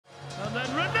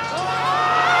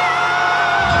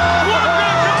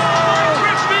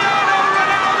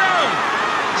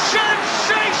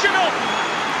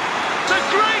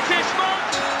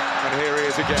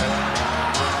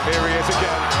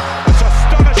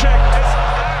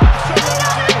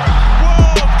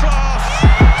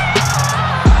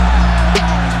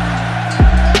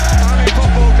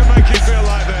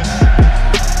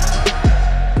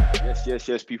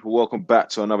Yes, people, welcome back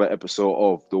to another episode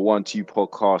of the 1-2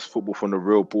 podcast, Football from the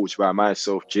Real, brought to you by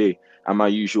myself, Jay, and my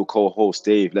usual co-host,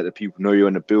 Dave. Let the people know you're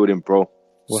in the building, bro.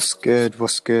 What's good?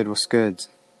 It's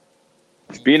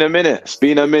been a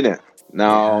minute.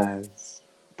 Now, Yes.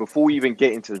 before we even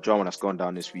get into the drama that's gone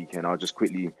down this weekend, I'll just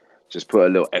quickly put a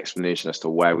little explanation as to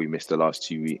why we missed the last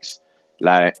 2 weeks.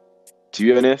 Like, to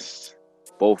be honest,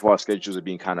 both our schedules have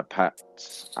been kind of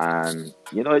packed, and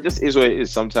it just is what it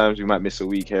is. Sometimes we might miss a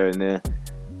week here and there.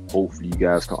 Hopefully you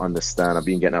guys can understand. I've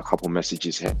been getting a couple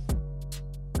messages here.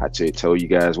 Had to tell you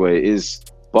guys what it is,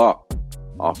 but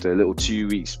after a little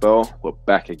 2-week spell, we're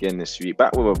back again this week,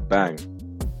 back with a bang.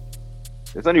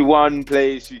 There's only one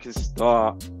place you can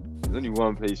start. There's only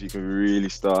one place you can really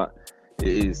start. It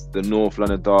is the North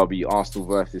London derby, Arsenal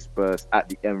versus Spurs at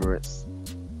the Emirates.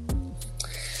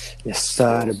 Yes,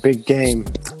 sir. The big game.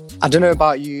 I don't know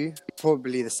about you,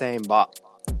 probably the same, but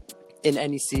in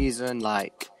any season,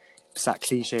 like, it's that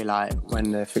cliche, like,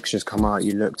 when the fixtures come out,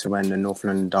 you look to when the North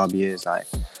London derby is, like,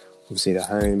 obviously the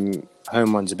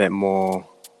home one's a bit more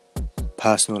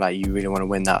personal, like, you really want to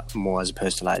win that more as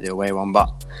opposed to, like, the away one, but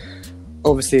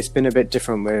obviously it's been a bit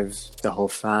different with the whole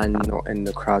fan not in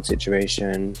the crowd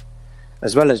situation,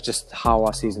 as well as just how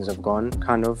our seasons have gone,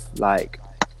 kind of, like,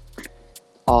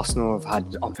 Arsenal have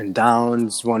had up and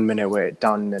downs. 1 minute we're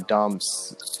down in the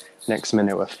dumps, next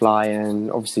minute we're flying.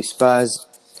 Obviously Spurs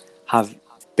have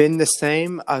been the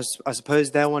same. I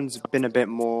suppose their one's been a bit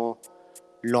more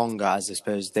longer, as I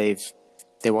suppose they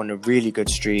won a really good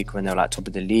streak when they were like top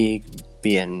of the league,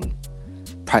 beating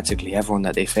practically everyone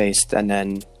that they faced, and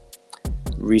then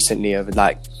recently over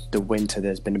like the winter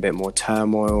there's been a bit more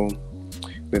turmoil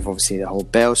with obviously the whole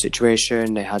Bale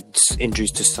situation. They had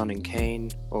injuries to Son and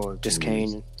Kane, or just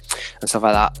Kane, and stuff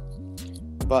like that.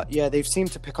 But yeah, they've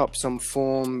seemed to pick up some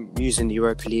form using the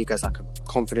Europa League as like a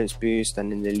confidence boost,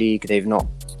 and in the league they've not,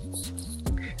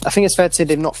 I think it's fair to say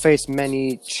they've not faced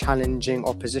many challenging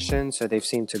opposition, so they've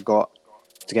seemed to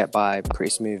get by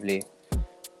pretty smoothly.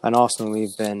 And Arsenal,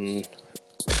 we've been,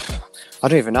 I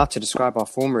don't even know how to describe our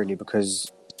form really, because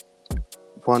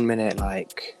 1 minute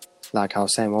like I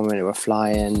was saying, 1 minute we're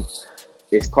flying.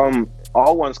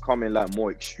 Our one's come in like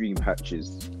more extreme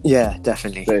patches. Yeah,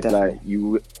 definitely. So it's like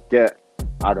you get,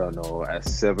 I don't know, a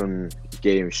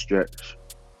 7-game stretch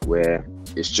where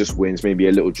it's just wins, maybe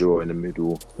a little draw in the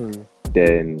middle.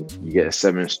 Then you get a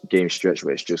 7-game stretch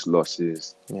where it's just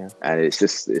losses. Yeah. And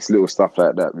it's little stuff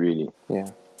like that, really. Yeah.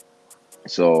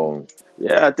 So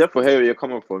yeah, I definitely hear where you're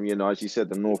coming from. As you said,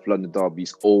 the North London derby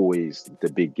is always the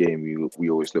big game we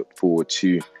always look forward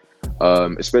to.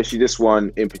 Especially this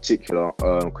one in particular,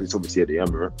 because it's obviously at the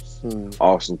Emirates.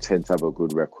 Arsenal tend to have a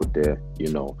good record there.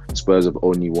 Spurs have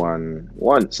only won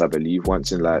once, I believe,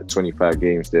 once in like 25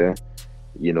 games there.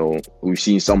 We've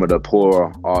seen some of the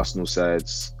poorer Arsenal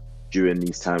sides during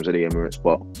these times at the Emirates,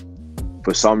 but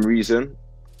for some reason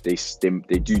they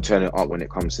do turn it up when it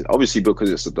comes to, obviously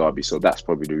because it's a derby, so that's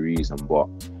probably the reason. But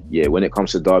yeah, when it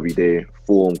comes to derby day,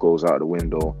 form goes out the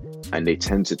window and they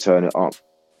tend to turn it up.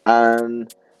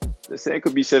 And the same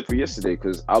could be said for yesterday,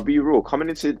 because I'll be real, coming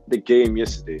into the game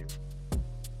yesterday,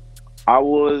 I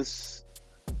was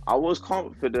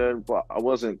confident, but I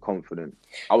wasn't confident.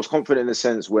 I was confident in the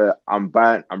sense where I'm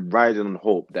riding on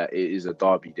hope that it is a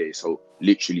derby day, so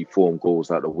literally form goes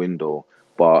out the window.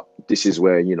 But this is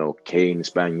where, Kane's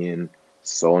banging,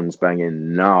 Son's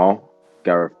banging, now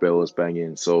Gareth Bale's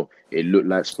banging. So it looked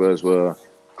like Spurs were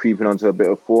creeping onto a bit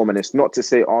of form, and it's not to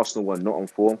say Arsenal were not on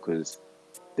form, because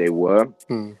they were.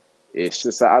 It's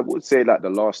just that I would say like the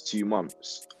last 2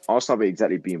 months, Arsenal haven't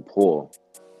exactly been poor.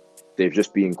 They've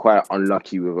just been quite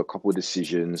unlucky with a couple of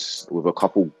decisions, with a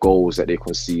couple goals that they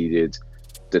conceded.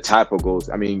 The type of goals,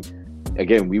 I mean,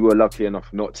 again, we were lucky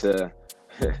enough not to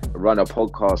run a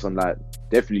podcast on like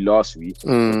definitely last week,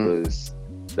 because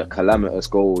the calamitous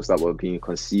goals that were being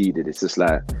conceded, it's just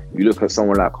like, you look at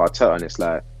someone like Arteta and it's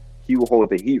like, he will hold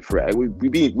the heat for it.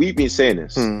 We've been saying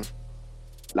this.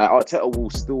 Like, Arteta will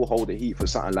still hold the heat for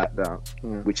something like that,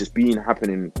 which has been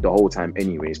happening the whole time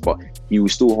anyways, but he will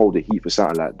still hold the heat for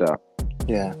something like that.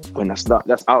 Yeah. And that's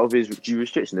out of his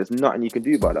jurisdiction. There's nothing you can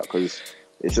do about that, because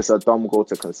it's just a dumb goal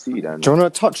to concede. And do you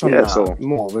want to touch on that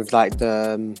more with like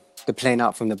the playing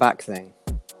out from the back thing?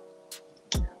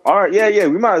 All right, yeah,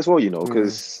 we might as well,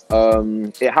 because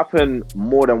it happened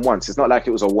more than once. It's not like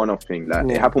it was a one-off thing. Like,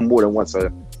 it happened more than once, so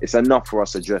it's enough for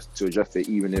us to address it,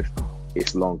 even if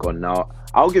it's long gone. Now,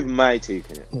 I'll give my take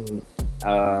on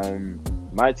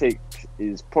it. My take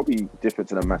is probably different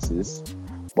to the masses,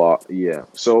 but yeah.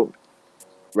 So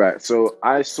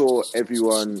I saw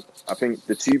everyone. I think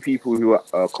the two people who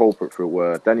are culprit for it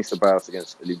were Dani Ceballos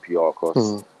against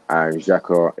Olympiacos and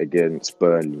Xhaka against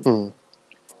Burnley.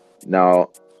 Now,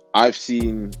 I've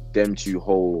seen them two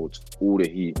hold all the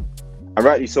heat, and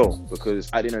rightly so, because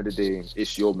at the end of the day,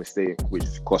 it's your mistake which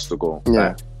cost the goal.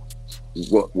 Yeah.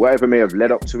 Whatever may have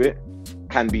led up to it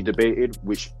can be debated,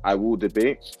 which I will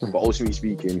debate. But ultimately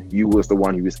speaking, you was the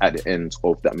one who was at the end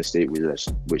of that mistake,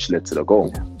 which led to the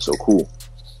goal. Yeah. So cool.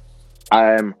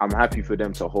 I'm happy for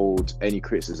them to hold any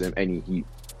criticism, any heat.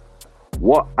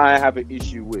 What I have an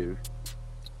issue with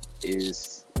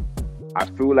is I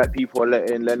feel like people are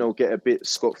letting Leno get a bit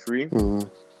scot-free.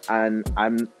 And I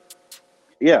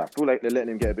feel like they're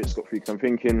letting him get a bit scot-free, because I'm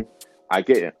thinking, I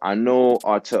get it. I know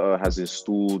Arteta has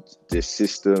installed this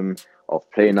system of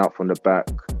playing out from the back,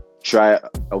 try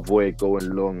avoid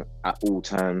going long at all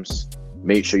times,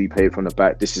 make sure you play from the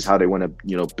back. This is how they want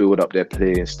to, build up their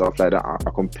play and stuff like that. I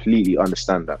completely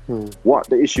understand that. What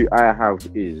the issue I have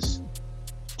is,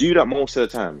 do that most of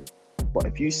the time. But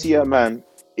if you see a man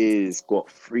is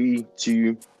got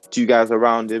two guys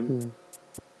around him,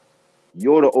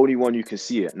 you're the only one you can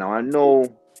see it. Now I know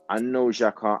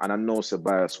Xhaka and I know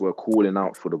Ceballos were calling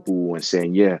out for the ball and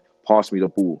saying, yeah, pass me the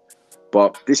ball.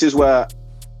 But this is where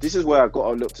I got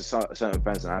to look to certain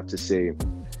fans, and I have to say,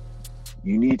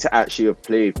 you need to actually have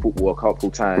played football a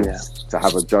couple times to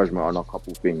have a judgment on a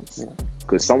couple things.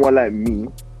 Because someone like me,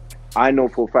 I know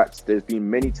for a fact there's been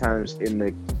many times in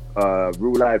the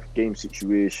real life game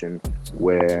situation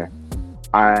where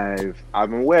I'm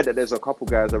aware that there's a couple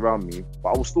guys around me, but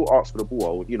I will still ask for the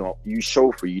ball. You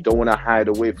show for you don't want to hide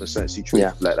away from certain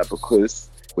situations like that, because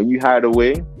when you hide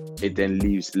away, it then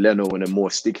leaves Leno in a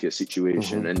more stickier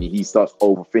situation, and he starts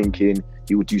overthinking.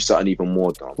 He would do something even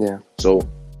more dumb. So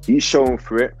he's showing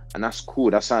for it, and that's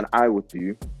cool. That's something I would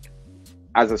do.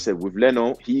 As I said, with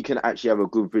Leno, he can actually have a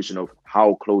good vision of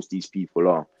how close these people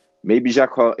are. Maybe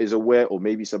Xhaka is aware, or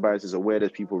maybe Ceballos is aware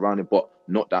there's people around him, but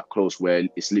not that close where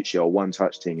it's literally a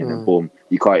one-touch thing, and then boom,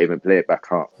 you can't even play it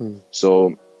back up.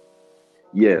 So,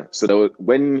 yeah. So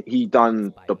when he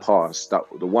done the pass,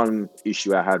 the one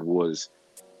issue I had was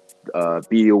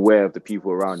be aware of the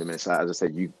people around him. And it's like, as I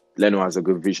said, Leno has a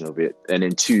good vision of it. And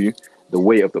then two, the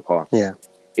weight of the pass.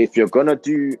 If you're gonna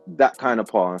do that kind of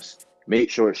pass, make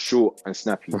sure it's short and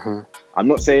snappy. I'm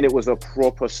not saying it was a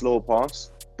proper slow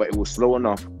pass, but it was slow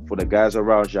enough for the guys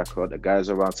around Xhaka, the guys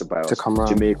around Ceballos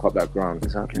to make up that ground.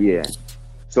 Exactly. Yeah.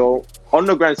 So on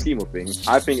the grand scheme of things,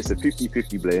 I think it's a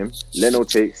 50-50 blame. Leno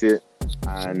takes it,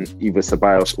 and either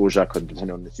Ceballos or Xhaka,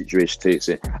 depending on the situation, takes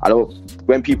it.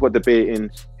 When people are debating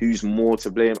who's more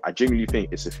to blame, I genuinely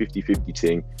think it's a 50-50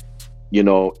 thing.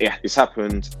 It's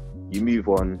happened. You move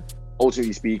on.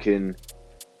 Ultimately speaking,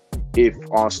 if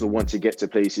Arsenal want to get to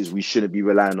places, we shouldn't be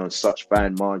relying on such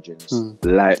fine margins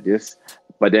like this.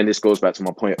 But then this goes back to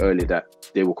my point earlier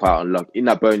that they were quite unlucky in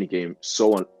that Burnley game.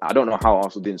 I don't know how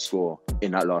Arsenal didn't score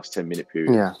in that last 10-minute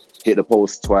period. Hit the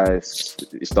post twice,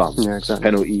 it's done. Exactly.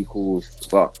 Penalty equals.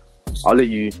 But I'll let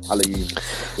you.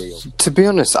 To be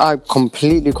honest, I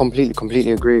completely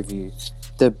agree with you.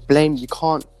 The blame, you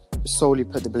can't solely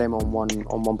put the blame on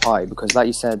one party, because, like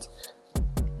you said,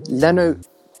 Leno,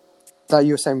 that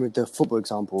you were saying with the football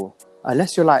example,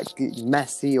 unless you're like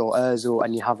Messi or Ozil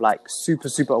and you have like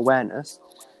super awareness,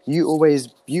 you always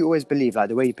believe, like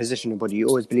the way you position your body, you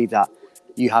always believe that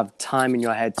you have time in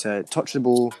your head to touch the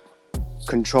ball,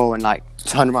 control, and like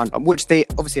turn around, which they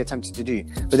obviously attempted to do.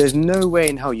 But there's no way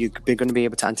in hell you're going to be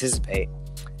able to anticipate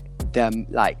them,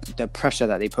 like the pressure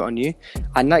that they put on you.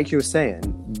 And like you were saying,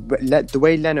 the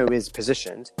way Leno is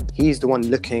positioned, he's the one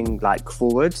looking like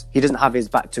forwards. He doesn't have his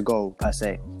back to goal per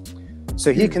se,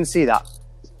 so he can see that.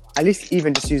 At least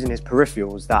even just using his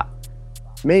peripherals, that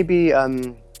maybe I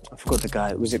forgot the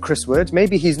guy. Was it Chris Wood?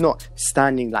 Maybe he's not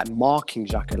standing like marking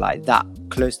Xhaka like that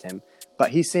close to him, but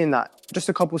he's seeing that just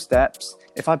a couple steps.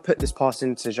 If I put this pass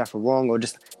into Xhaka wrong, or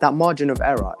just that margin of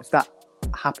error, if that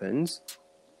happens,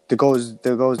 the goal's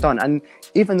done. And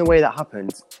even the way that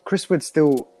happened, Chris Wood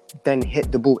still then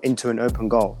hit the ball into an open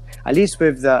goal. At least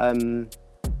with the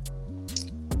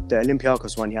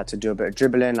Olympiacos one, he had to do a bit of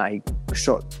dribbling, like he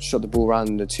shot the ball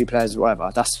around the two players, whatever.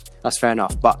 That's fair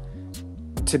enough. But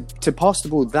to pass the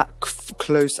ball that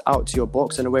close out to your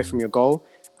box and away from your goal,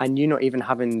 and you not even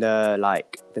having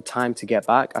the time to get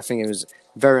back, I think it was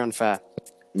very unfair.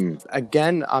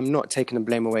 Again, I'm not taking the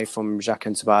blame away from Xhaka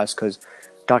and Ceballos, because,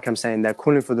 like I'm saying, they're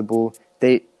calling for the ball.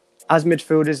 They, as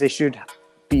midfielders, they should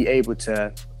be able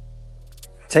to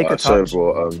take a touch. Sorry,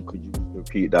 bro. Could you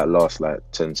repeat that last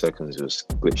 10 seconds? It was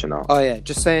glitching out. Oh yeah,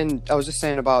 I was just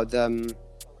saying about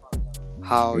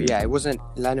how it wasn't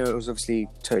Leno. It was obviously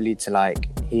totally to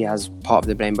he has part of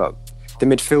the blame, but the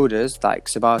midfielders like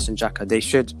Ceballos and Xhaka, they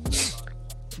should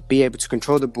be able to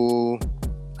control the ball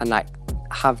and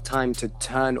have time to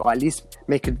turn, or at least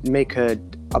make a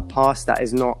a pass that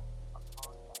is not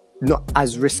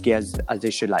as risky as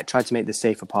they should. Like, try to make the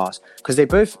safer pass, because they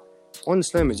both, on the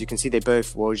slow-mos, you can see they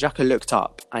both, well, Xhaka looked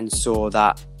up and saw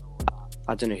that,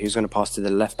 I don't know who's going to pass to the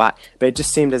left back, but it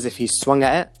just seemed as if he swung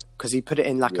at it, because he put it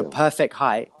in like a perfect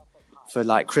height for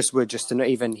like Chris Wood just to not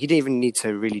even, he didn't even need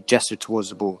to really gesture towards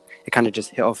the ball. It kind of just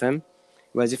hit off him.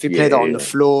 Whereas if you play that on the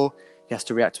floor, he has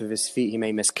to react with his feet, he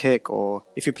may miss kick, or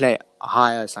if you play it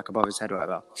higher, it's like above his head or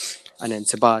whatever. And then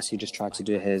Tobias, he just tried to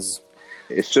do his...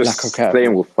 It's just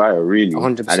playing with fire, really.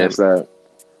 100%. And it's like,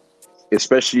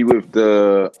 especially with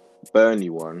the Burnley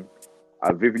one,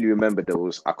 I vividly remember there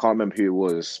was, I can't remember who it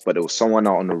was, but there was someone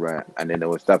out on the right, and then there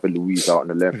was David Luiz out on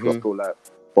the left. I feel like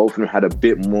both of them had a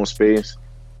bit more space.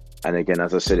 And again,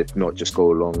 as I said, if not, just go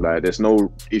long. Like, there's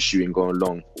no issue in going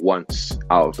long once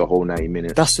out of the whole 90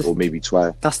 minutes, or maybe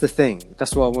twice. That's the thing.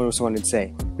 That's what I also wanted to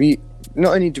say.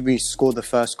 Not only did we score the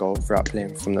first goal throughout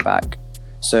playing from the back,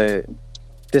 so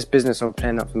this business of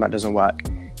playing up from the back doesn't work.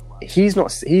 He's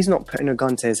not putting a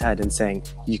gun to his head and saying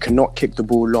you cannot kick the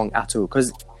ball long at all.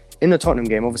 Because in the Tottenham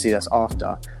game, obviously that's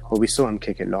after, but we saw him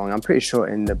kick it long. I'm pretty sure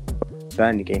in the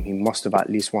Burnley game he must have at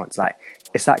least once. Like,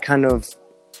 it's that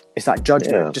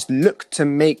judgment. Yeah. Just look to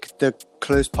make the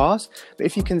close pass. But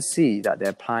if you can see that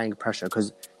they're applying pressure,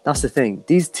 because that's the thing.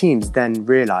 These teams then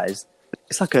realise,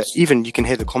 it's like even you can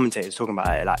hear the commentators talking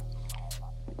about it, like,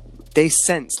 they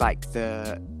sense like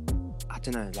the, I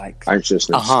don't know, like...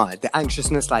 anxiousness. The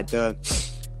anxiousness, like the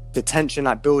tension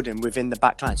like building within the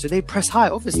back line. So they press high,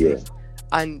 obviously. Yeah.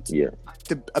 And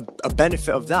a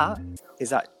benefit of that is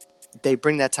that they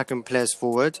bring their attacking players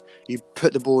forward. You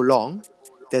put the ball long.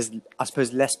 There's, I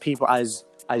suppose, less people as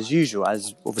usual,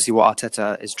 as obviously what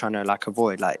Arteta is trying to like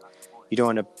avoid. Like, you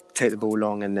don't want to take the ball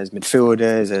long, and there's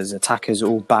midfielders, there's attackers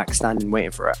all back standing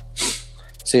waiting for it.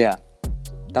 So yeah,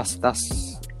 that's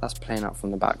playing out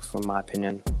from the back, from my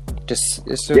opinion. Just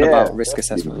it's all about risk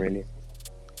assessment, really.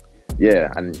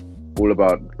 Yeah, and all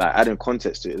about like adding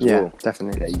context to it as well. Yeah,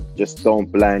 definitely. Yeah, you just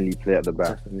don't blindly play at the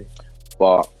back. Definitely.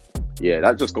 But yeah,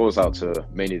 that just goes out to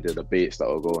mainly the debates that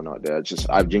are going out there.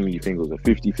 I genuinely think it was a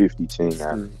 50-50 thing,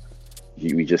 and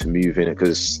we just move in it,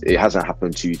 because it hasn't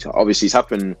happened too tough. Obviously, it's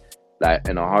happened like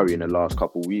in a hurry in the last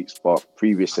couple of weeks, but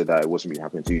previous to that, it wasn't really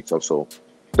happening too tough. So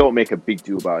don't make a big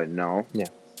deal about it now. Yeah,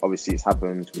 obviously it's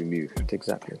happened. We move.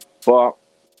 Exactly. But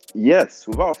yes,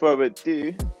 without further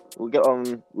ado,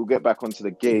 we'll get back onto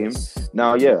the game. Yes.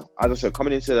 Now, yeah, as I said,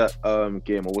 coming into that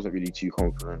game, I wasn't really too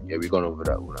confident. Yeah, we've gone over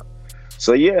that all now.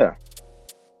 So yeah,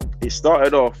 it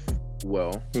started off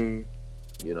well.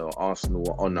 You know, Arsenal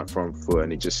were on that front foot,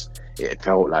 and it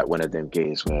felt like one of them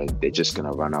games where they're just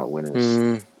gonna run out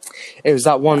winners. It was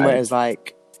that one where it's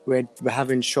like we're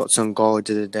having shots on goal.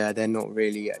 They're not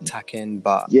really attacking,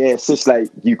 but yeah, it's just like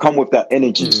you come with that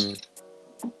energy.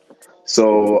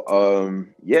 So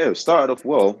it started off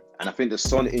well, and I think the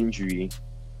Son injury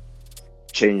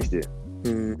changed it.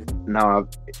 Now,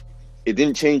 it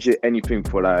didn't change anything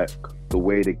for like the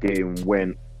way the game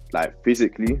went, like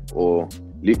physically or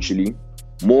literally.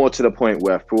 More to the point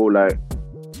where I feel like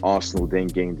Arsenal then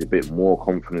gained a bit more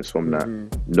confidence from that,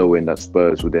 knowing that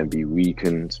Spurs would then be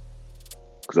weakened,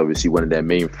 because obviously one of their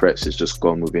main threats has just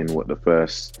gone within the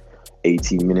first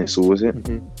 18 minutes, or was it?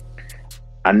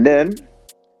 And then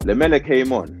Lamela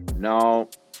came on. Now,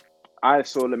 I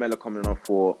saw Lamela coming on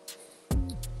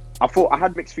I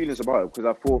had mixed feelings about it,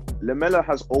 because I thought Lamela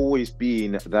has always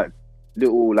been that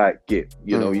little like git,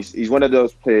 you know. He's one of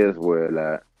those players where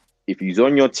like if he's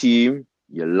on your team,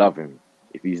 you love him.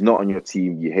 If he's not on your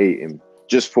team, you hate him,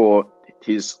 just for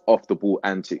his off the ball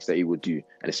antics that he would do.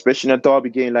 And especially in a derby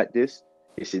game like this,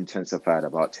 it's intensified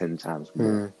about 10 times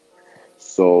more.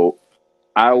 So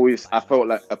I felt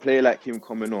like a player like him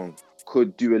coming on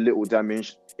could do a little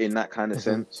damage in that kind of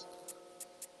sense.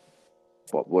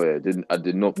 But boy, I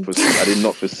did not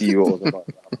foresee what was about.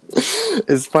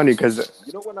 It's funny because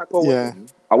you know when that goal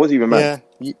went, I wasn't even mad.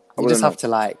 Yeah, you just have to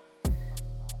like.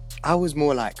 I was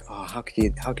more like, oh, how could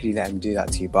you let him do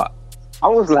that to you? But I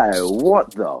was like, what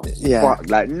the fuck?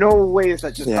 Like, no way is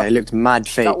that just happening. It looked mad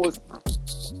fake. That was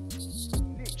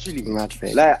literally mad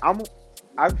fake. Like,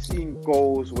 I've seen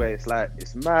goals where it's like,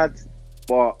 it's mad,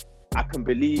 but I can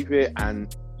believe it,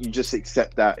 and you just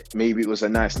accept that maybe it was a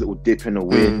nice little dip in the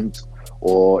wind,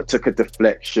 or took a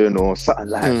deflection or something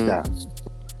like that.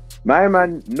 My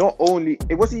man, not only,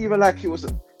 it wasn't even like it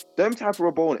was them type of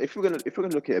Rabona. If we're gonna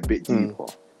look at it a bit deeper,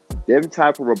 them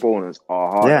type of Rabonas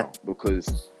are harder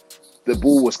because the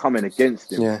ball was coming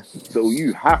against him. Yeah. So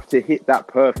you have to hit that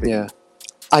perfectly. Yeah.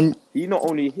 And he not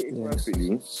only hit it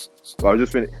perfectly,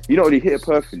 he not only hit it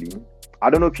perfectly, I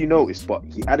don't know if you noticed, but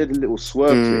he added a little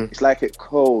swerve to it. It's like it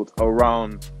curled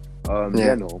around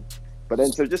Leno, But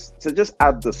then to just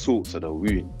add the salt to the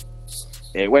wound,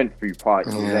 it went through part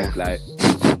of his leg, like,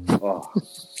 oh.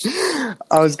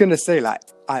 I was gonna say, like,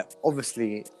 I'm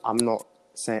not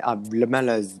saying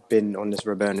Lamella's been on this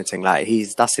Rabona thing. Like,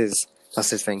 that's his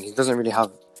thing. He doesn't really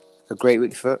have a great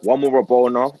weak foot. One more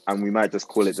Rabona, and we might just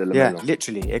call it the Lamella. Yeah,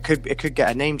 literally, it could get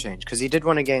a name change because he did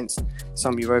one against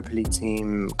some Europa League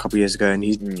team a couple of years ago, and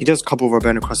he does a couple of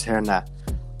Rabona crosses here and there.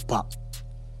 But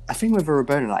I think with a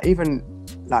Rabona, like, even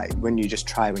like when you just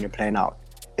try when you're playing out,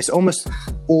 it's almost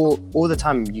all the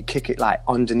time you kick it like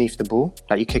underneath the ball,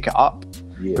 like you kick it up,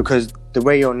 because the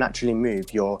way you'll naturally move,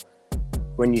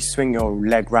 when you swing your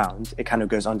leg round, it kind of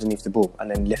goes underneath the ball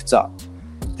and then lifts up.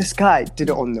 This guy did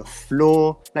it on the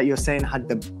floor, like you're saying, had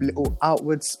the little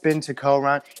outward spin to curl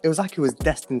around. It was like it was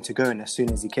destined to go in as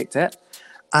soon as he kicked it.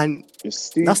 And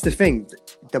that's the thing,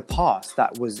 the pass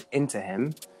that was into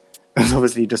him was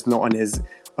obviously just not on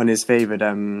his favoured,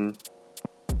 on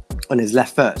his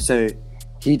left foot. So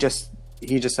he just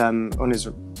it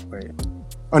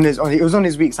was on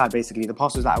his weak side basically. The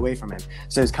pass was like away from him.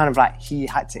 So it's kind of like he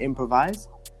had to improvise.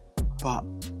 But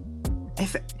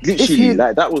like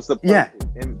that was the point.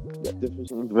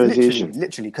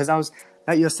 Literally, because I was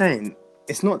like you're saying,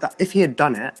 it's not that if he had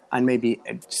done it and maybe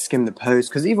skimmed the post,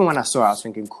 because even when I saw it, I was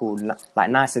thinking, cool, like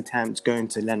nice attempt going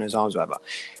to Leno's arms, whatever.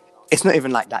 It's not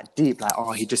even like that deep. Like,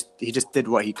 oh, he just did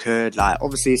what he could. Like,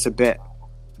 obviously, it's a bit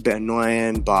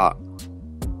annoying, but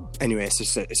anyway,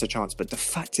 it's a chance. But the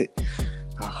fact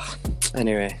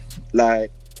anyway,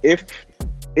 like if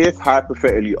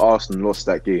hypothetically Arsenal lost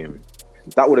that game,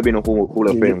 that would have been a Hall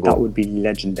of Fame goal. That would be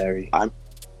legendary.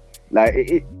 Like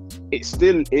it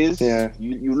still is. Yeah.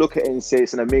 You look at it and say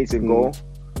it's an amazing goal,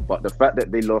 but the fact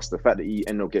that they lost, the fact that he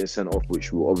ended up getting sent off,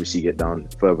 which we'll obviously get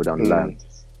further down the line,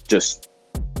 just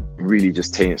really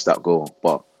just taints that goal.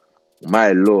 But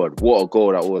my lord, what a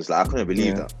goal that was! Like I couldn't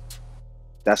believe that.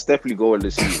 That's definitely goal of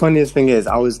the season. The funniest thing is,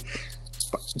 obviously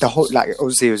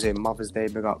it was Mother's Day.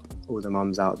 Big up all the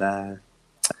mums out there.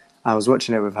 I was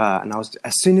watching it with her, and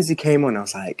as soon as he came on, I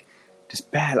was like, just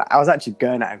bare. Like I was actually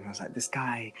going at him. I was like, this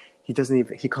guy. He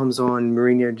comes on,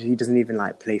 Mourinho, he doesn't even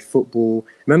like play football.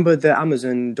 Remember the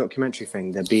Amazon documentary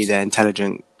thing? The Be the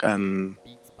Intelligent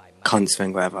cunts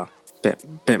thing, whatever.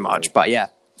 Bit much. But yeah.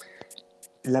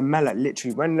 Lamella,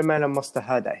 literally, when Lamella must have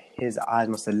heard that, his eyes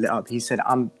must have lit up. He said,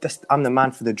 I'm the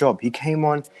man for the job. He came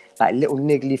on, like little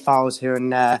niggly fouls here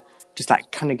and there, just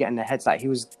like kind of getting their heads. Like he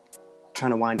was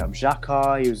trying to wind up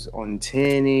ZAHA, he was on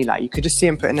Tierney, like you could just see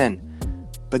him putting in.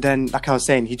 But then, like I was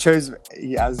saying,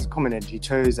 as commented,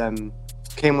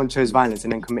 came on, chose violence,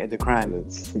 and then committed the crime.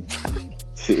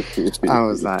 I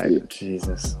was like,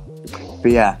 Jesus.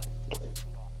 But yeah.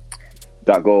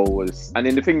 That goal was... And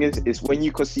then the thing is when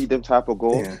you concede them type of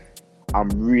goals, I'm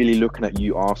really looking at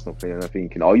you, Arsenal player, and I'm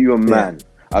thinking, are you a man?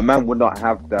 Yeah. A man would not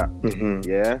have that,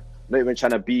 yeah? Not even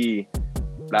trying to be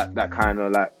that kind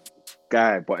of like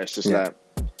guy, but it's just like,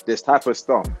 this type of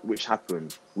stuff which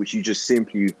happened, which you just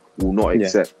simply will not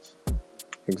accept.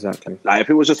 Exactly. Like if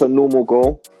it was just a normal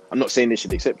goal, I'm not saying they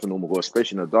should accept a normal goal,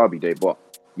 especially on a derby day, but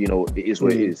you know, it is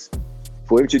what it is.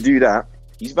 For him to do that,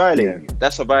 he's violating you.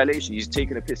 That's a violation. He's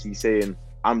taking a piss. He's saying,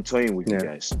 I'm toying with you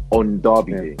guys on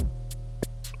derby day.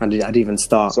 And I'd even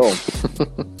start. So,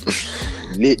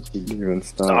 literally. Even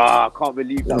start. I can't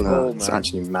believe that goal, man. It's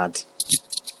actually mad.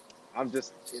 I'm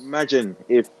just, imagine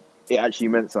if it actually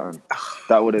meant something.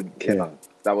 That would have killer.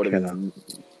 That would have been.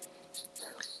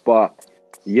 But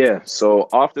yeah, so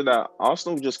after that,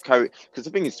 Arsenal just carried. Because the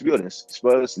thing is, to be honest,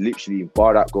 Spurs literally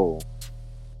bar that goal.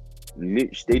 They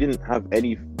didn't have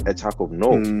any attack of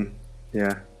note.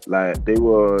 Like they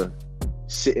were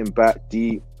sitting back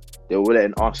deep. They were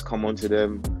letting us come onto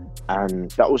them,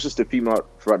 and that was just the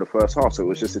throughout the first half. So it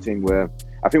was just a thing where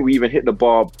I think we even hit the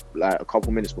bar like a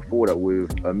couple minutes before that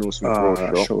with a Mill Smith.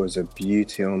 That shot was a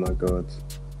beauty. Oh my god,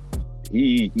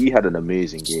 he had an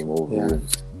amazing game overall,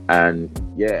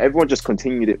 and everyone just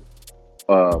continued it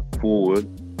forward,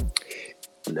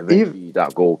 and eventually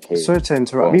that goal came. Sorry to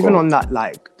interrupt. Even on that,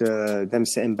 like them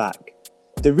sitting back,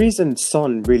 the reason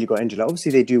Son really got injured, like,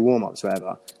 obviously they do warm ups,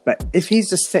 whatever. But if he's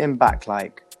just sitting back,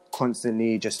 like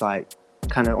constantly, just like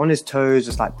kind of on his toes,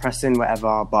 just like pressing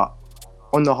whatever, but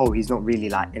on the whole, he's not really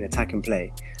like in attacking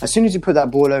play. As soon as you put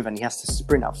that ball over and he has to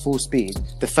sprint at full speed,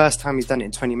 the first time he's done it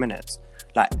in 20 minutes,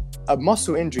 like a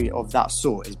muscle injury of that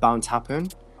sort is bound to happen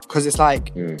because it's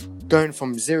like going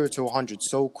from 0 to 100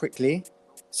 so quickly.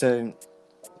 So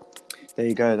there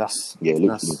you go. That's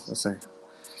it.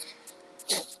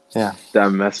 Yeah.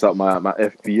 That messed up my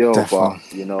FPO, definitely.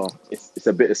 But you know, it's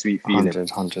a bittersweet feeling.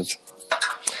 100.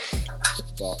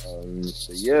 But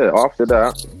so yeah, after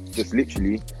that, just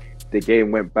literally the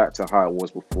game went back to how it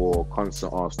was before,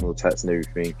 constant Arsenal attacks and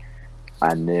everything.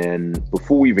 And then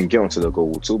before we even get onto the goal,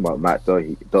 we'll talk about Matt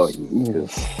Dahi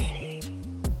because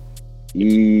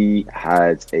he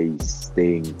had a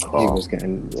stinker. He was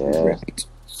getting ripped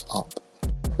up.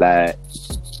 Like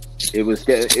it was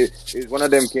one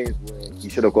of them games where he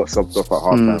should have got subbed off at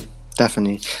half time.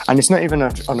 Definitely. And it's not even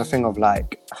on a thing of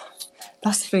like,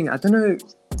 that's the thing. I don't know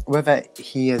whether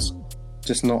he is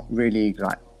just not really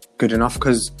like good enough,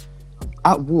 because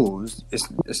at Wolves,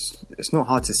 it's not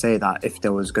hard to say that if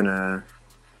there was gonna,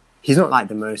 he's not like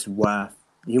the most worth.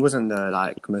 He wasn't the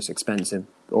like most expensive,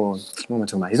 or what am I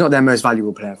talking about? He's not their most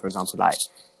valuable player, for example. Like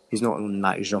he's not on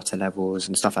like Jota levels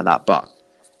and stuff like that. But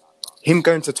him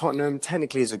going to Tottenham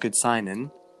technically is a good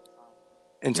signing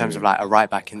in terms of like a right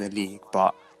back in the league,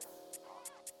 but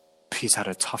he's had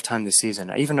a tough time this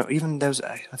season. Even there was,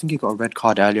 I think he got a red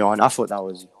card earlier on. I thought that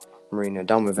was Mourinho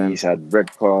done with him. He's had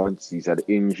red cards, he's had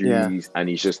injuries, and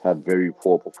he's just had very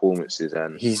poor performances.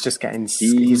 And he's just getting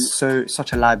he's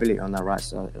such a liability on that right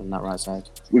side.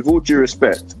 With all due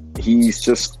respect, he's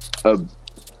just a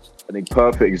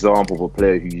perfect example of a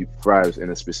player who thrives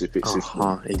in a specific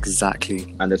system.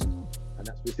 Exactly. And that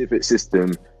specific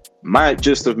system might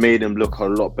just have made him look a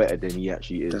lot better than he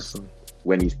actually is. Definitely.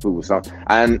 When he's put with stuff.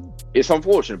 And it's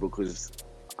unfortunate because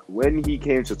when he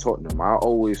came to Tottenham, I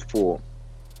always thought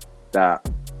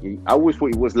he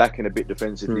was lacking a bit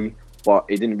defensively, but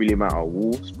it didn't really matter at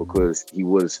Wolves because he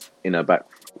was in a back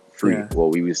three. Yeah.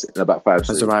 Well, he was in a back five.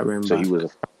 That's the right room. So he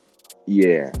was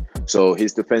so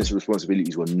his defensive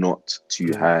responsibilities were not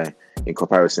too high in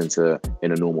comparison to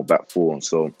in a normal back four.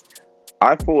 So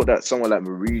I thought that someone like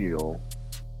Mourinho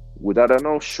would, I don't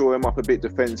know, show him up a bit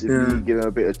defensively, give him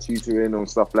a bit of tutoring and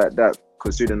stuff like that,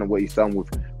 considering what he's done with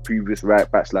previous right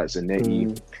backs like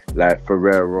Zanetti, like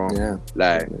Ferreira,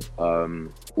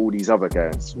 all these other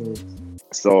guys.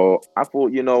 So I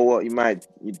thought, you know what, you might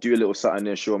do a little something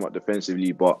there, show him up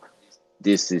defensively, but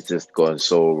this is just gone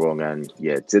so wrong. And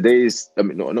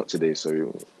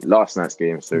last night's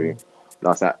game,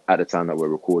 last night at the time that we're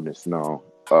recording this now,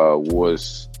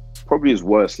 was probably his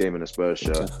worst game in the Spurs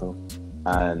shirt.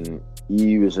 And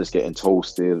he was just getting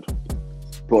roasted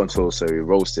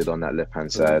on that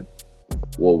left-hand side.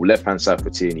 Well, left-hand side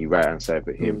for Tierney, right-hand side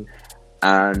for him.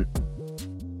 And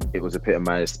it was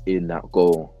epitomised in that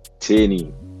goal.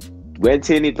 Tierney, when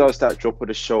Tierney does that drop of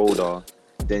the shoulder,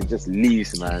 then just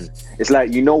leaves, man. It's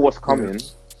like, you know what's coming,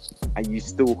 and you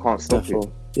still can't stop it.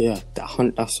 Yeah,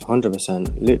 that's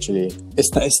 100%. Literally.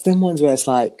 It's them ones where it's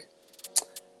like,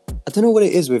 I don't know what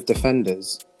it is with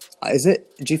defenders. Do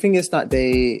you think it's that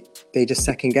they just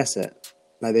second guess it?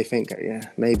 Like they think,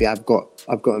 maybe I've got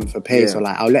him for pace, or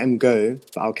like I'll let him go,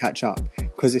 but I'll catch up,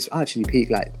 because it's actually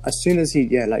peak. Like as soon as he,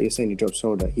 like you're saying, he drops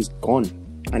shoulder, he's gone,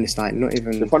 and it's like not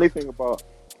even. The funny thing about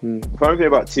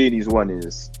Tierney's one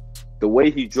is the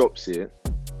way he drops it.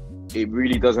 It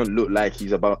really doesn't look like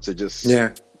he's about to just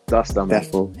dust them.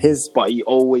 But he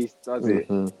always does it.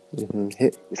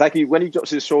 It's like when he drops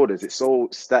his shoulders, it's so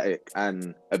static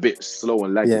and a bit slow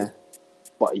and laggy. Yeah.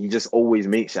 But he just always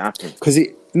makes it happen. Because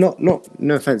no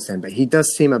offense to him, but he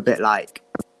does seem a bit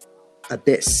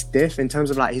stiff in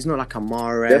terms of like, he's not like a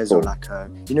Mahrez or like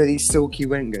these silky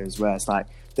wingers where it's like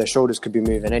their shoulders could be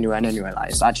moving anywhere and anywhere. Like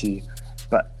it's actually,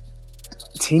 but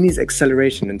Tierney's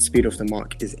acceleration and speed off the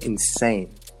mark is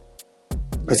insane.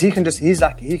 Because he can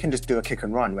just do a kick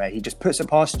and run where he just puts it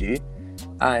past you,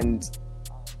 and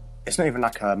it's not even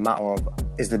like a matter of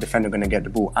is the defender going to get the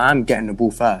ball? I'm getting the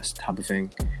ball first type of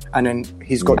thing. And then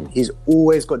he's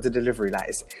always got the delivery. Like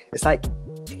it's like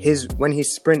when he's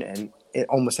sprinting, it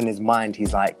almost in his mind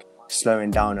he's like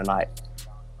slowing down, and like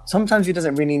sometimes he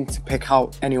doesn't really need to pick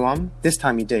out anyone. This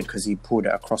time he did, because he pulled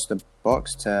it across the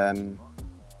box to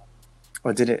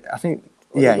or did it? I think.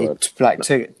 Yeah, he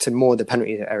to more the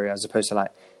penalty area as opposed to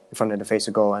like in front of the face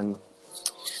of goal, and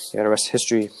the rest of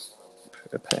history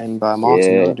put in by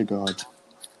Martin Odegaard.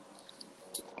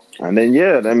 And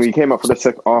then we came up for the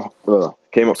second half.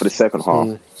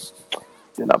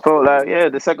 And I felt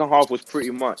like the second half was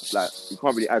pretty much like, you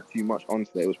can't really add too much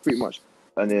onto it. It was pretty much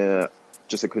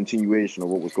just a continuation of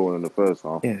what was going on in the first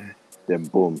half. Yeah. Then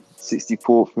boom,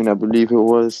 64th minute, I believe it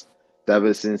was.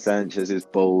 Davison Sanchez's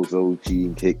bozo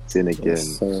gene kicked in again.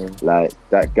 Like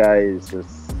that guy is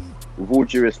just, with all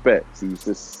due respect, he's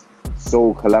just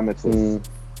so calamitous.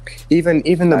 Even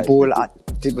the ball,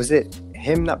 was it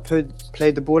him that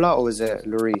played the ball out, or was it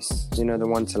Lloris? The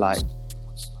one to like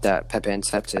that Pepe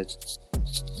intercepted.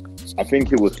 I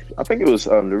think it was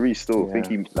Lloris still. I think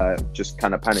he just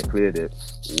kind of panic cleared it.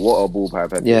 What a ball by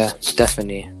Pepe. Yeah,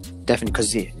 definitely,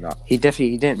 because he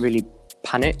didn't really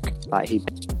panic. Like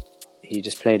he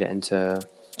just played it into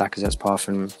Lacazette's path,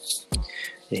 and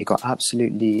yeah, he got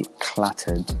absolutely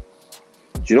clattered. Do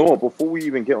you know what? Before we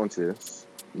even get onto this,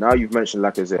 now you've mentioned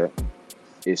Lacazette,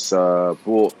 it's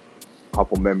brought a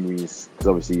couple memories, because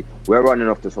obviously we're running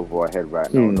off the top of our head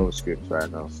right now, no scripts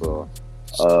right now. So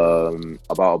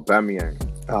about Aubameyang.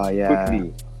 Oh yeah.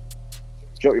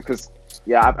 Quickly, because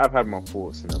I've had my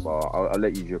thoughts in it, but I'll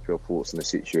let you drop your thoughts on the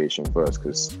situation first,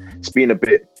 because it's been a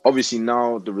bit. Obviously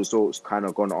now the results kind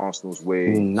of gone Arsenal's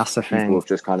way. That's the thing. People have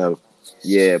just kind of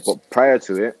but prior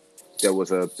to it, there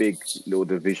was a big little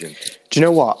division. Do you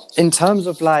know what? In terms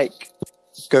of like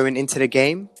going into the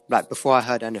game, like before I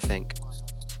heard anything,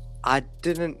 I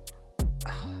didn't.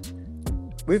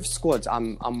 With squads,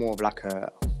 I'm more of like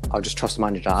I'll just trust the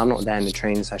manager. I'm not there in the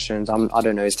training sessions. I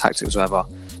don't know his tactics or whatever.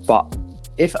 But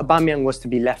if Aubameyang was to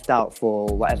be left out for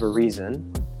whatever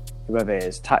reason, whether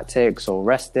it's tactics or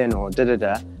resting or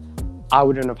I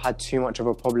wouldn't have had too much of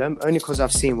a problem. Only because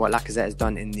I've seen what Lacazette has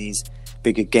done in these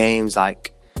bigger games,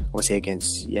 like obviously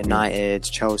against United,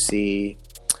 Chelsea,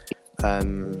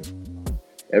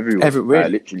 everywhere.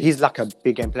 Literally. He's like a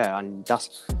big game player, and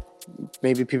that's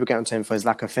maybe people get onto him for his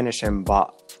lack of finishing.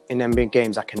 But in them big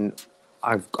games,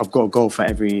 I've got a goal for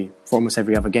almost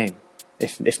every other game,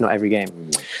 if not every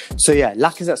game. So yeah,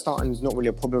 Lacazette starting is not really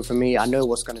a problem for me. I know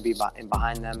what's going to be in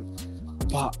behind them,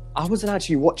 but I wasn't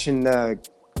actually watching the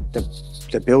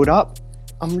build up.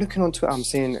 I'm looking on Twitter. I'm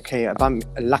seeing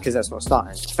Lacazette's not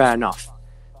starting. Fair enough,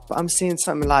 but I'm seeing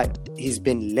something like he's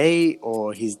been late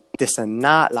or he's this and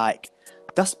that.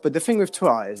 But the thing with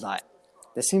Twitter is like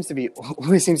there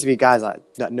always seems to be guys like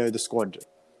that know the squad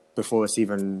before it's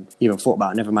even thought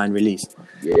about. Never mind release.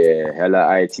 Yeah, hella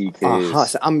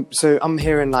ITKs. So I'm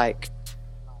hearing like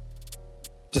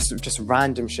just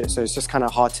random shit. So it's just kind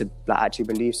of hard to like actually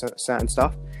believe certain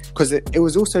stuff, because it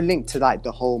was also linked to like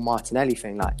the whole Martinelli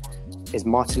thing. Like, is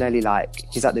Martinelli like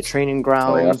he's at the training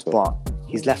ground, but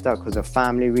he's left out because of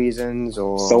family reasons?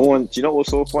 Or someone, do you know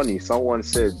what's so funny? Someone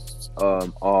said,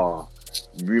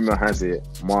 rumor has it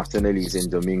Martinelli's in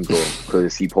Domingo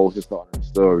because he posted that on the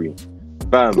story.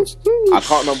 Bam! I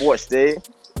can't remember what day.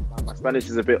 My Spanish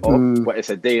is a bit off, but it's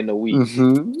a day in the week.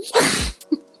 You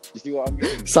see what I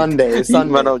mean? Sunday.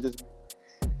 Man,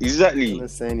 exactly. I'm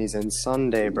saying he's in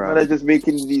Sunday, bro. Man, are just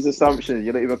making these assumptions.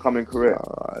 You're not even coming correct.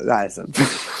 That is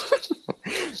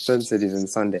John said he's in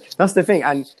Sunday. That's the thing,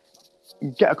 and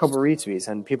you get a couple of retweets,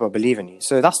 and people are believing you.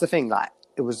 So that's the thing. Like,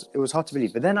 it was hard to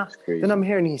believe. But then I'm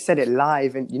hearing he said it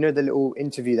live, and you know the little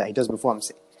interview that he does before.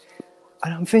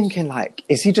 And I'm thinking, like,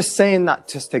 is he just saying that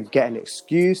just to get an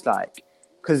excuse? Like,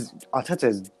 because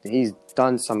Arteta, he's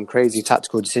done some crazy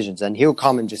tactical decisions, and he'll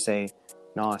come and just say,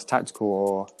 no, it's tactical,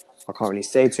 or I can't really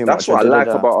say too much. That's what I like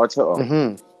about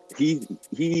Arteta. He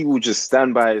will just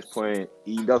stand by his point.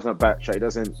 He doesn't backtrack. He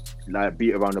doesn't like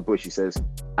beat around the bush. He says,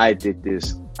 I did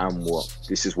this, and what?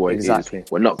 This is what it is.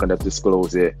 We're not going to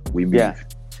disclose it. We move. Yeah.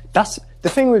 That's the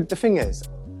thing. The thing is,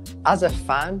 as a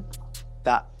fan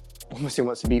that obviously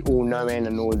wants to be all knowing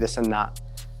and all this and that,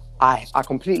 I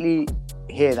completely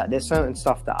hear that there's certain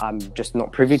stuff that I'm just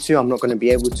not privy to. I'm not going to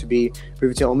be able to be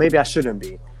privy to, or maybe I shouldn't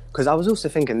be. Because I was also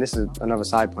thinking, this is another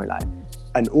side point, like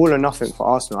an all or nothing for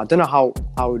Arsenal. I don't know how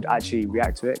I would actually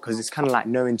react to it, because it's kind of like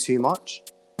knowing too much.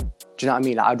 Do you know what I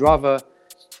mean? Like I'd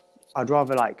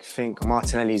rather like think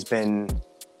Martinelli's been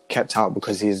kept out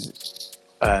because he's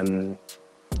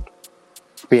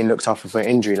being looked after for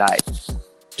injury. Like,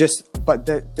 but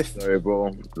sorry, bro.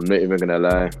 I'm not even gonna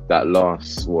lie. That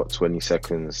last 20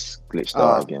 seconds glitched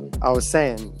out again. I was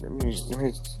saying,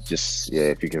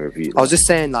 if you can repeat. I was just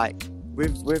saying, like,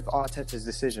 with Arteta's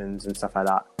decisions and stuff like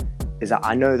that, is that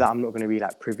I know that I'm not going to be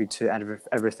like privy to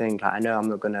everything. Like, I know I'm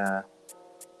not going to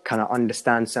kind of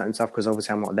understand certain stuff, because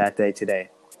obviously I'm not there day to day.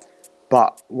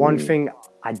 But one thing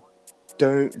I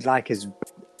don't like is,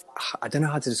 I don't know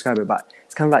how to describe it, but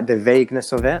it's kind of like the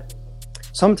vagueness of it.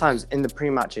 Sometimes in the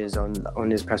pre-matches on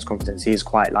his press conference, he's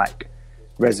quite like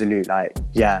resolute. Like,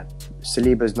 yeah,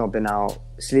 Saliba's not been out.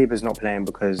 Saliba's not playing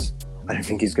because I don't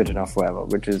think he's good enough, whatever.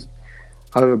 Which is,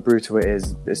 however brutal it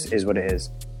is, this is what it is.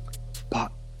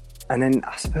 And then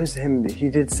I suppose he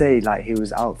did say like he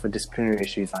was out for disciplinary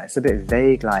issues. Like, it's a bit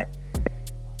vague. Like,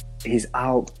 he's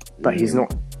out, but he's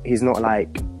not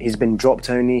like, he's been dropped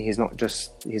only. He's not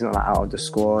like out of the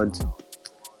squad.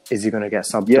 Is he going to get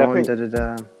subbed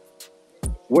on?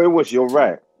 Well, it was, you're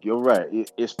right.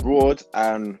 It's broad,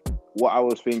 and what I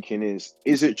was thinking is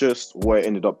it just what it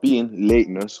ended up being,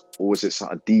 lateness, or was it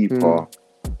something deeper?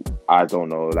 I don't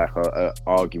know, like a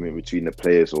argument between the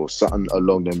players or something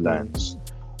along them lines.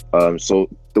 So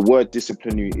the word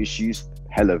disciplinary issues,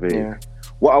 hella vague.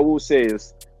 What I will say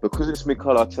is, because it's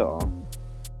Mikel Arteta,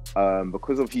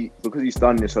 because he's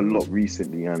done this a lot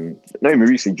recently, and not even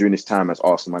recently, during his time as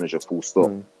Arsenal manager, full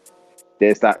stop.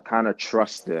 There's that kind of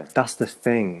trust there. That's the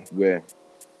thing. Where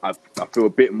I feel a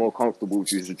bit more comfortable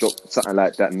if you to drop something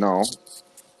like that now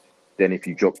than if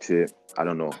you dropped it, I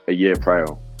don't know, a year prior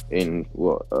in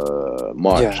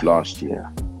March last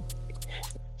year. Yeah.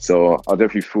 So I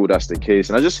definitely feel that's the case.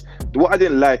 And what I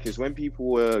didn't like is when people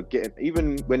were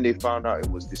even when they found out it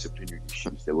was disciplinary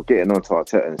issues, they were getting onto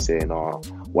Arteta and saying, "Oh,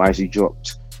 why has he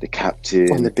dropped the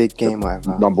captain on the big game,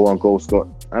 whatever, number one goal scorer?"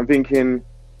 I'm thinking,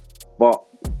 but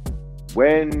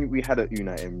when we had a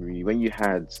Unai Emery, when you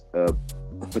had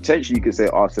potentially you could say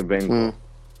Arsene Wenger,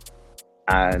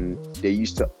 and they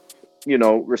used to,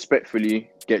 respectfully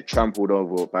get trampled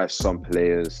over by some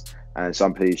players. And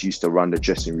some players used to run the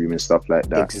dressing room and stuff like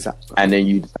that. Exactly. And then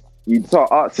you'd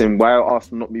start asking, why are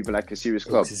Arsenal not moving like a serious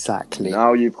club? Exactly.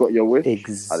 Now you've got your wish.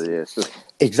 Exactly.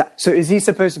 So is he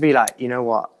supposed to be like, you know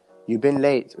what? You've been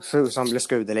late. For example, let's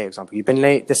go with the late example. You've been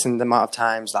late this and the amount of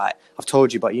times. Like, I've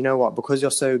told you, but you know what? Because you're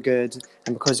so good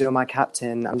and because you're my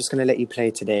captain, I'm just going to let you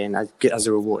play today and I get as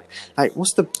a reward. Like,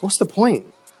 what's the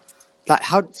point? Like,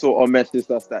 how sort of message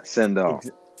does that send out?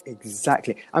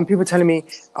 Exactly. And people telling me,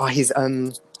 oh, he's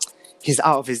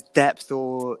out of his depth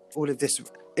or all of this.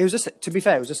 It was just, to be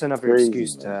fair, it was just another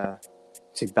excuse to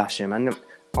bash him. And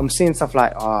I'm seeing stuff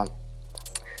like,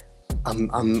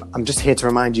 I'm just here to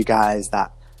remind you guys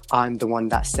that I'm the one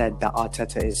that said that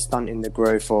Arteta is stunting the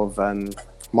growth of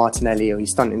Martinelli, or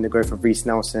he's stunting the growth of Reece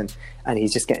Nelson, and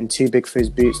he's just getting too big for his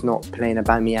boots, not playing a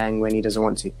Aubameyang when he doesn't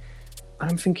want to.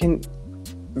 And I'm thinking,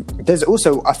 there's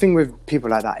also a thing with people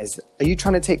like that is, are you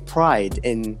trying to take pride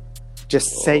in just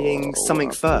saying something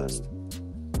first?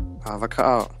 Have I cut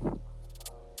out?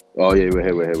 Oh yeah,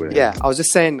 we're here. Yeah, I was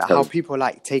just saying how people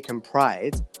like taking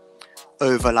pride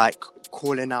over like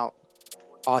calling out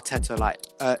Arteta like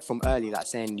from early, like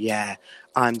saying, yeah,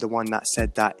 I'm the one that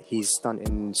said that he's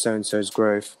stunting so and so's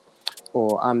growth,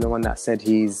 or I'm the one that said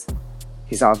he's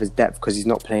out of his depth because he's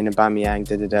not playing Aubameyang.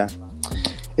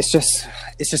 It's just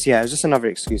yeah, it was just another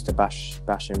excuse to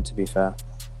bash him, to be fair.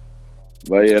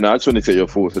 But yeah, no, I just want to take your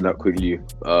thoughts on that quickly.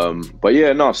 But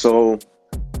yeah, no, so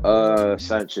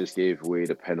Sanchez gave away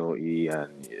the penalty,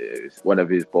 and one of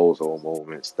his Bozo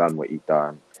moments, done what he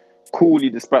done. Coolly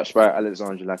dispatched by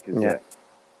Alexandre Lacazette. Yeah.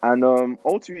 And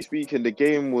ultimately speaking, the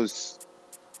game was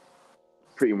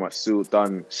pretty much sealed,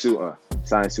 signed, sealed,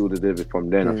 delivered from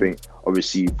then. I think,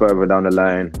 obviously, further down the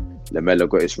line, Lamela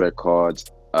got his red card.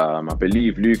 I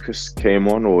believe Lucas came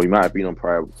on, or he might have been on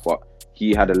prior, but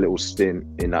he had a little stint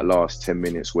in that last 10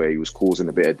 minutes where he was causing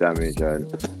a bit of damage,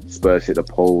 and Spurs hit the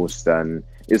post, and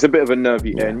it's a bit of a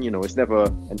nervy end. It's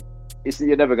never...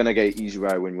 you're never going to get an easy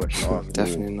ride when you're watching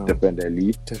Arsenal defend their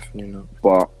lead. Definitely not.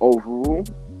 But overall,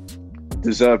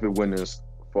 deserving winners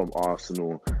from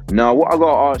Arsenal. Now, what I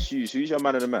got to ask you, who's your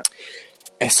man of the match?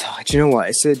 Do you know what?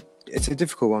 It's a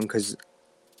difficult one because,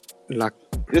 like,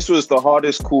 this was the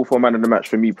hardest call for man of the match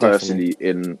for me personally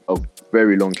in a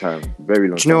very long time. Very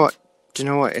long time. Do you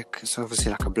know what? It's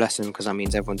obviously like a blessing because that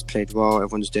means everyone's played well,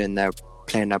 everyone's playing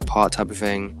their part type of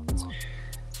thing.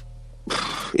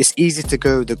 It's easy to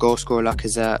go with the goal scorer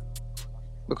Lacazette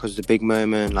because of the big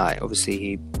moment. Like, obviously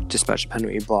he dispatched a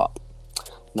penalty, but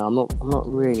no, I'm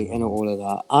not really into all of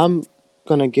that. I'm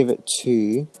gonna give it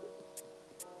to,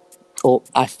 or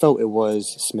I felt it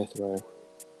was Smith Rowe.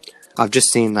 I've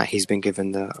just seen that he's been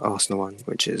given the Arsenal one,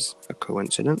 which is a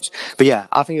coincidence. But yeah,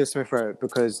 I think it was Smith Rowe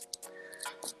because,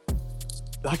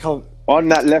 like, on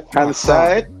that left-hand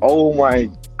side, oh my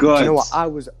god! Do you know what? I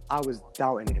was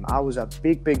doubting him. I was a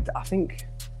big. I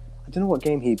don't know what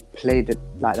game he played it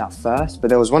like that first, but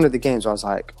there was one of the games where I was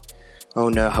like, "Oh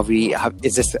no,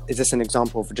 is this an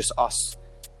example of just us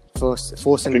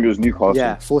forcing?" I think it was Newcastle.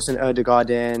 Yeah, forcing Ødegaard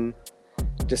in,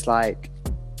 just like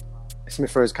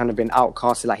Smith Rowe's kind of been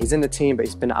outcasted. Like, he's in the team, but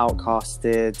he's been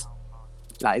outcasted.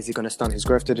 Like, is he going to stunt his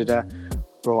growth?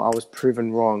 Bro, I was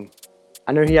proven wrong.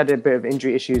 I know he had a bit of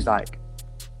injury issues, like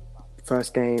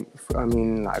first game. I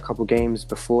mean, like a couple games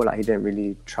before, like he didn't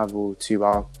really travel too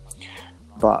well.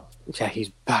 But yeah, he's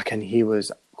back and he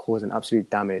was causing absolute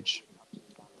damage.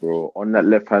 Bro, on that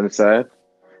left-hand side,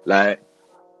 like,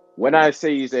 when I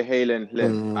say he's a Haaland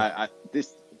Hleb,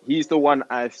 he's the one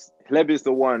Hleb is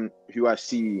the one who I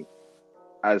see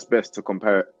as best to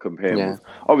compare him with.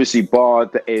 Obviously, bar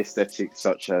the aesthetics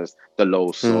such as the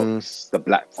low socks, the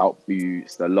blacked out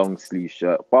boots, the long sleeve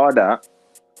shirt. Bar that,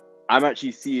 I'm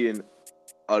actually seeing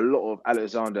a lot of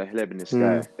Alexander Hleb in this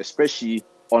guy, especially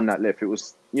on that left. It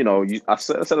was, I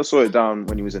saw it down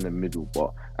when he was in the middle,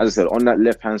 but as I said, on that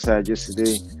left-hand side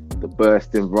yesterday, the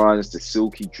bursting runs, the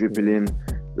silky dribbling,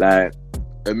 like,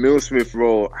 Emile Smith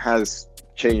Rowe has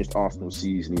changed Arsenal's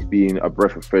season. He's been a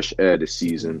breath of fresh air this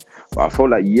season. But I felt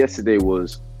like yesterday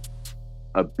was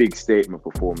a big statement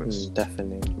performance.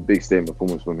 Definitely. A big statement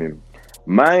performance from him.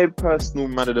 My personal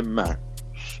man of the match,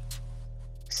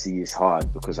 see, it's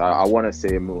hard because I want to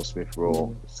say Emil Smith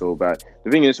Rowe so bad.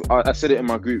 The thing is, I said it in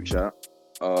my group chat.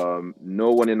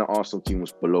 No one in the Arsenal team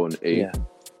was below an 8. Yeah.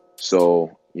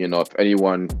 So, you know, if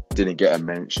anyone didn't get a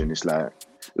mention, it's like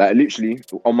literally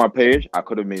on my page, I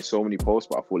could have made so many posts,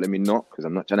 but I thought, let me not, because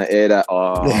I'm not trying to air that.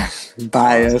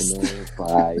 Biased.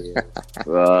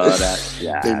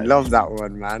 They love that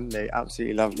one, man. They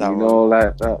absolutely love that one. You know,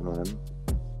 like that, man.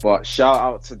 But shout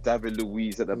out to David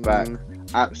Luiz at the back.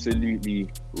 Absolutely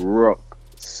rock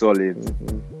solid.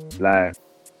 Like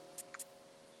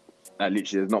literally,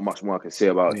 there's not much more I can say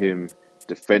about him.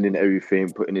 Defending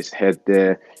everything, putting his head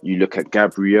there. You look at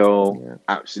Gabriel,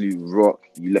 absolute rock.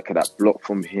 You look at that block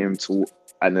from him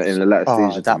and in the latter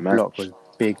stage of the match. That block was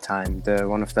big time. The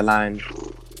one off the line.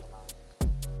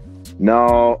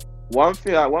 Now, one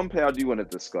player I do want to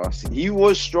discuss. He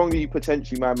was strongly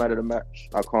potentially my man of the match.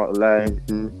 I can't lie.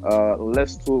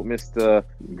 Let's talk Mr.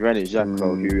 Granit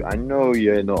Xhaka, who I know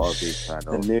you're not a big fan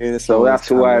of. So that's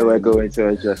why we're going to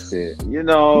address it. You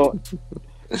know.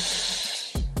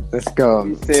 Let's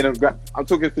go. I'm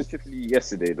talking specifically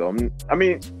yesterday, though. I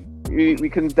mean, we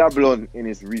can dabble on in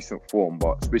his recent form,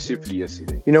 but specifically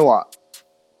yesterday. You know what?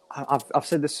 I've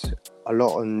said this a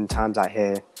lot on times out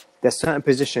here. There's certain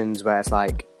positions where it's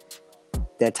like,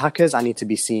 the attackers, I need to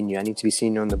be seeing you. I need to be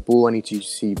seeing you on the ball. I need to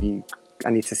see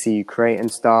you creating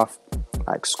stuff,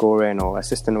 like scoring or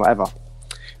assisting or whatever.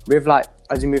 With like,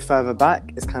 as you move further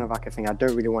back, it's kind of like a thing. I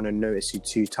don't really want to notice you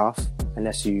too tough,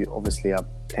 unless you obviously are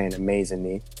playing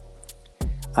amazingly.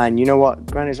 And you know what,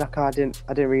 Granit Xhaka, I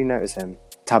didn't really notice him,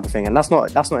 type of thing. And that's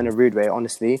not in a rude way.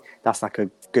 Honestly, that's like a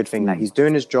good thing. Like, he's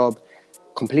doing his job,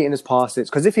 completing his passes.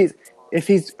 Because if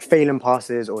he's failing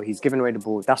passes or he's giving away the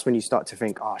ball, that's when you start to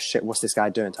think, oh shit, what's this guy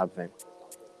doing, type of thing.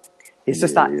 It's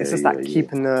just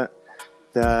keeping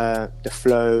the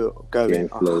flow going.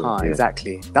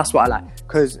 Exactly. That's what I like.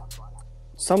 Because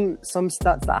some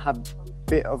stats that I have a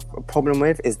bit of a problem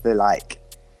with is the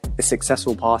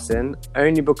successful passing,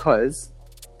 only because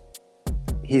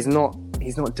he's not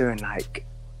doing like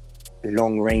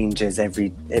long ranges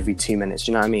every 2 minutes.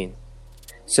 Do you know what I mean?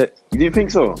 So you didn't think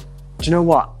so? Do you know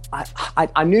what?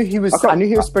 I knew he was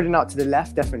spreading out to the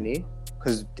left, definitely,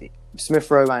 because Smith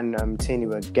Rowe and Tierney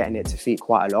were getting it to feet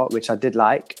quite a lot, which I did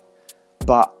like.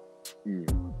 But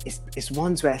it's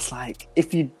ones where it's like,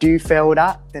 if you do fail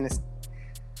that, then it's,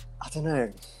 I don't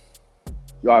know.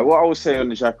 Right, what I would say on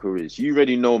the Xhaka is, you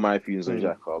already know my feelings on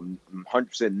Xhaka. I'm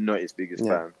 100% not his biggest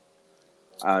fan.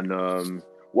 And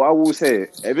what I will say,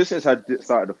 ever since I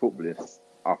started the footballist,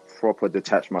 I've proper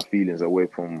detached my feelings away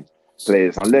from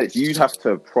players. Unless you'd have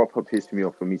to proper piss me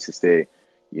off for me to say,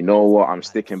 you know what, I'm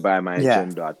sticking by my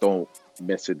agenda. I don't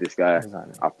mess with this guy.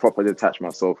 Exactly. I've proper detached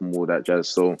myself from all that jazz.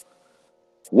 So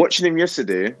watching him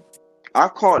yesterday, I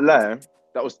can't lie,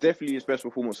 that was definitely his best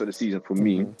performance of the season for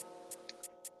me.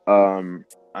 And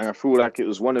I feel like it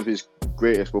was one of his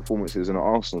greatest performances in an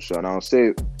Arsenal shirt. And I'll say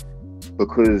it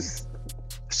because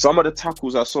some of the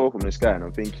tackles I saw from this guy, and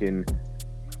I'm thinking,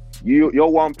 you're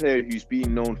one player who's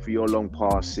been known for your long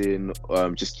passing,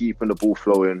 just keeping the ball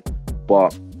flowing,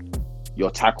 but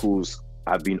your tackles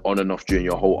have been on and off during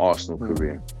your whole Arsenal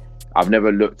career. I've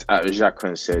never looked at Xhaka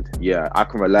and said, yeah, I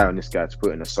can rely on this guy to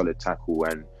put in a solid tackle,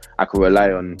 and I can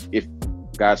rely on, if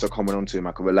guys are coming onto him,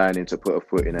 I can rely on him to put a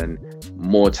foot in and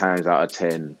more times out of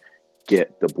 10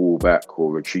 get the ball back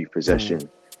or retrieve possession.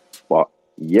 But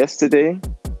yesterday,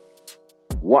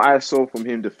 what I saw from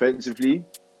him defensively,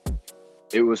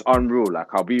 it was unreal.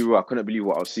 Like, I'll be real, I couldn't believe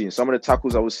what I was seeing. Some of the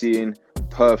tackles I was seeing,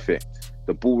 perfect.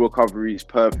 The ball recovery is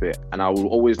perfect. And I will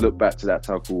always look back to that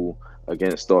tackle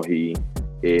against Zaha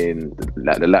in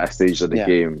the latter stage of the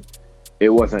game. It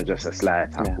wasn't just a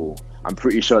slide tackle. I'm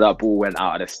pretty sure that ball went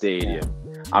out of the stadium.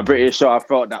 I'm pretty sure I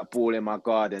felt that ball in my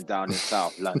garden down in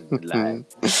South London. Like,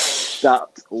 that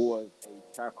was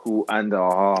a tackle and a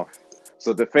half.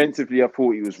 So defensively, I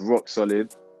thought he was rock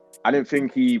solid. I didn't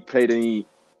think he played any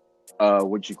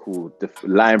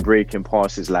line breaking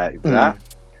passes like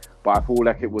that. But I feel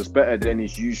like it was better than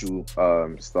his usual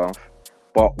stuff.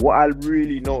 But what I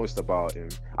really noticed about him,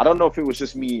 I don't know if it was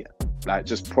just me, like,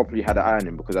 just properly had an eye on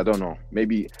him, because I don't know,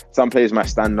 maybe some players might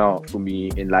stand out for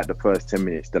me in like the first 10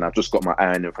 minutes, then I've just got my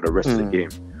eye on him for the rest of the game.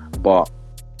 But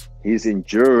his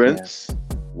endurance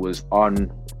was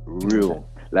unreal.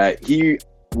 Like, he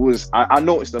was, I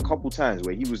noticed a couple times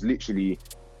where he was literally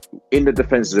in the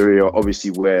defensive area,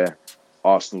 obviously where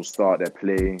Arsenal start their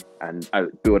play and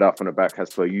build out from the back as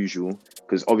per usual,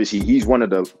 because obviously he's one of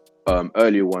the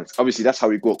earlier ones. Obviously, that's how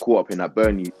he got caught up in that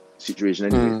Burnley situation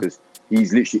anyway, because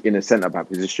he's literally in a centre back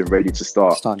position, ready to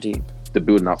start deep. the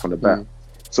building up from the back.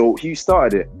 So he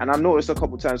started it, and I noticed a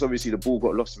couple of times. Obviously, the ball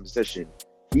got lost in possession.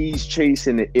 He's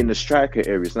chasing it in the striker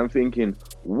areas, and I'm thinking,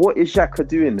 what is Xhaka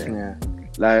doing there? Yeah.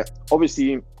 Like,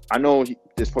 obviously, I know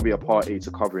there's probably a party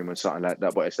to cover him or something like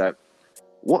that, but it's like,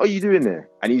 what are you doing there?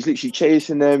 And he's literally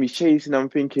chasing them. He's chasing them,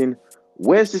 thinking,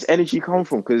 where's this energy come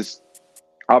from? Because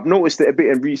I've noticed it a bit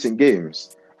in recent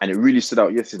games, and it really stood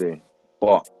out yesterday.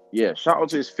 But yeah, shout out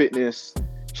to his fitness,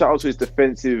 shout out to his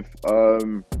defensive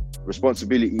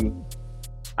responsibility,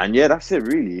 and yeah, that's it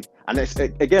really. And it's,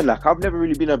 again, like, I've never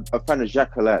really been a fan of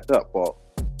Xhaka like that, but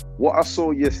what I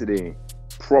saw yesterday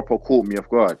proper caught me off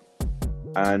guard.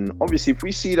 And obviously, if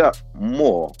we see that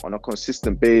more on a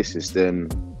consistent basis, then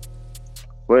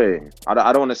wait, I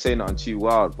don't want to say nothing too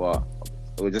wild, but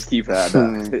we'll just keep it at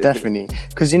that. Definitely,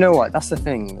 because you know what? That's the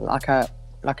thing. Like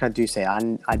I do say,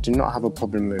 I do not have a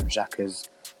problem with Xhaka's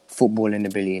footballing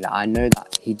ability. Like, I know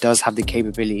that he does have the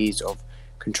capabilities of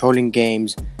controlling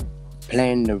games,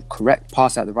 playing the correct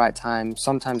pass at the right time.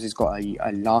 Sometimes he's got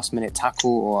a last-minute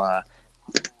tackle, or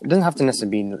it doesn't have to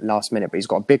necessarily be last minute, but he's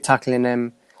got a big tackle in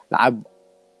him. Like,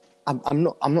 I'm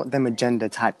not them agenda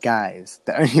type guys.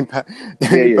 The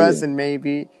only person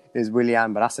maybe is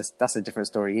Willian, but that's a different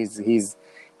story. He's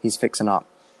fixing up.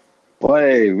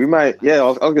 Boy, we might. Yeah, I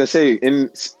was gonna say,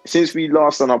 since we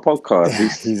last on our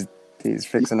podcast, he's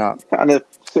fixing up. Kind of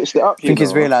switched it up. I think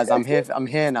he's realised I'm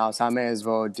here now, so I may as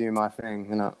well do my thing,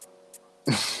 you know.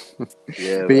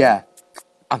 Yeah, but yeah,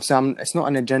 it's not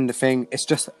an agenda thing. It's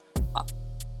just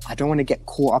I don't want to get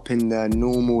caught up in the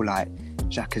normal, like,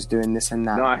 Xhaka's doing this and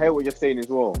that. No, I hear what you're saying as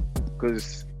well,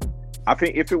 because I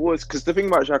think if it was, because the thing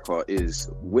about Xhaka is,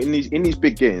 in these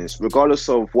big games, regardless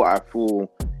of what I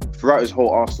feel throughout his whole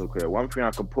Arsenal career, one thing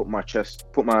I can put my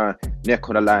neck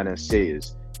on the line and say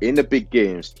is, in the big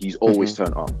games, he's always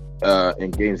turned up.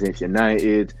 In games against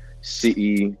United,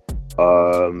 City,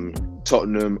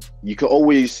 Tottenham,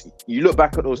 you look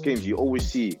back at those games, you always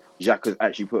see Xhaka's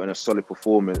actually put in a solid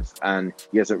performance, and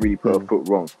he hasn't really put a foot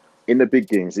wrong. In the big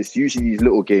games, it's usually these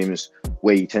little games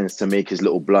where he tends to make his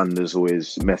little blunders or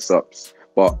his mess ups.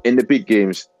 But in the big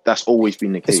games, that's always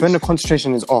been the case. It's when the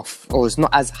concentration is off, or it's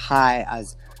not as high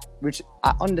as, which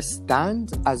I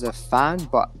understand as a fan,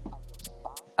 but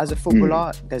as a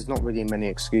footballer, there's not really many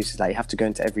excuses. Like, you have to go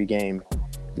into every game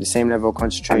with the same level of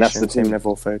concentration, same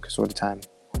level of focus all the time.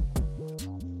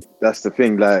 That's the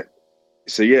thing. Like,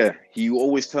 so yeah, he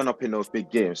always turn up in those big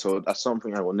games. So that's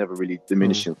something I will never really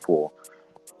diminish him for.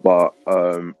 But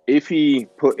if he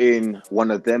put in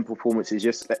one of them performances,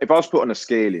 if I was put on a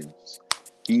scaling,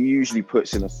 he usually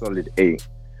puts in a solid 8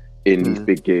 in these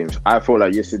big games. I felt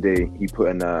like yesterday he put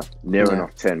in a near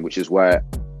enough 10, which is why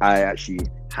I actually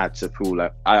felt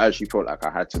like I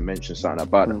had to mention something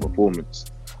about the performance.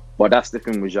 But that's the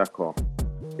thing with Xhaka.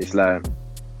 It's like,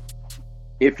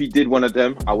 if he did one of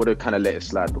them, I would have kind of let it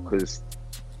slide, because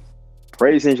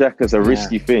praising Xhaka is a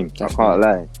risky thing. Definitely. I can't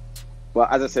lie.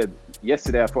 But as I said,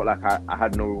 yesterday I felt like I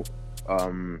had no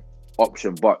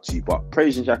option but to. But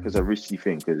praising Xhaka is a risky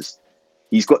thing, because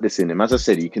he's got this in him. As I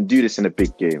said, he can do this in a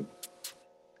big game,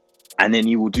 and then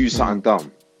he will do something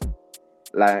dumb.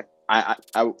 Like,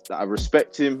 I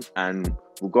respect him, and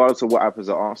regardless of what happens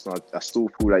at Arsenal, I still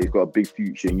feel like he's got a big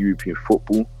future in European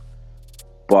football.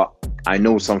 But I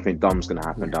know something dumb's going to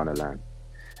happen down the line.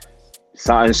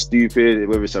 Something stupid,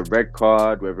 whether it's a red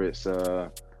card, whether it's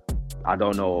I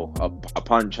don't know, a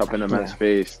punch up in a man's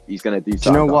face, he's going to do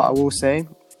something. Do you know what I will say?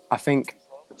 I think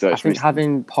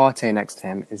having Partey next to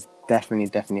him is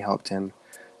definitely helped him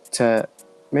to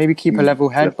maybe keep a level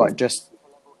head, but just,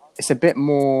 it's a bit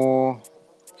more.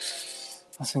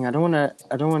 I think I don't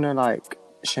want to like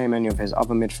shame any of his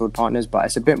other midfield partners, but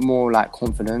it's a bit more like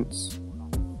confidence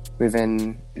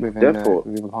within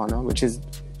the partner, which is.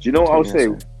 Do you know what I'll say?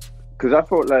 Because I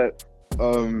felt like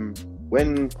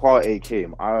when Partey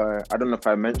came, I don't know if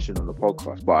I mentioned on the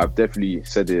podcast, but I've definitely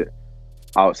said it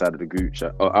outside of the group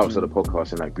chat, or outside the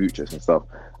podcast and like group chats and stuff.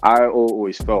 I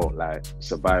always felt like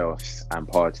Ceballos and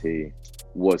Partey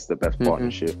was the best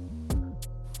partnership.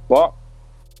 But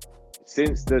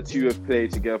since the two have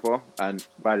played together, and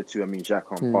by the two I mean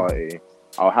Xhaka and Partey,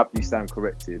 I'll happily stand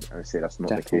corrected and say that's not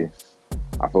the case.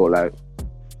 I felt like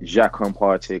Xhaka and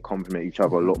Partey complement each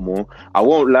other a lot more. I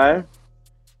won't lie.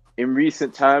 In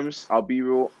recent times, I'll be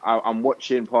real, I'm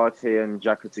watching Partey and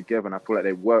Xhaka together, and I feel like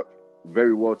they work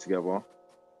very well together.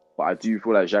 But I do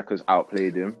feel like Xhaka's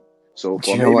outplayed him. So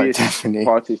you know what?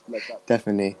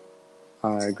 Definitely.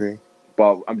 I agree.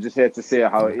 But I'm just here to say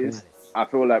how it is. I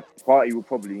feel like Partey will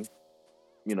probably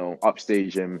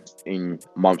upstage him in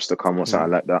months to come or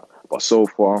something like that. But so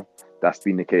far, that's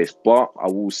been the case. But I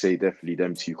will say definitely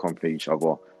them two complement each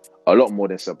other a lot more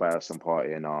than Ceballos and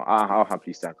Partey. And I'll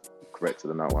happily stand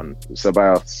corrected on that one.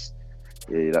 Ceballos,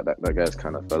 yeah, that guy's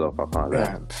kind of fell off. I can't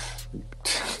lie.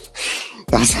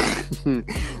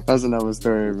 That's another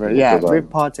story. But yeah, with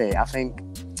Partey, I think,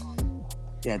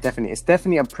 yeah, definitely. It's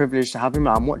definitely a privilege to have him.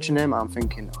 I'm watching him. I'm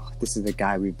thinking, this is the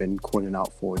guy we've been calling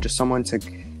out for. Just someone to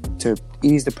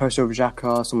ease the pressure of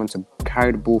Xhaka, someone to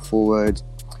carry the ball forward.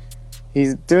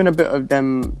 He's doing a bit of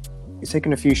them. He's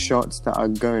taking a few shots that are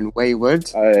going wayward.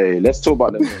 Hey, let's talk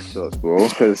about them shots, bro.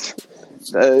 Because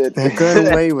they're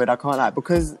going wayward. I can't lie,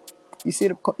 because you see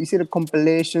the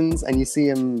compilations and you see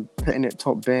him putting it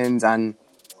top bins and.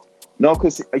 No,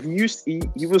 because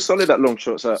he was solid at long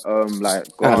shots at like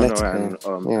Ghana and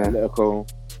Atletico.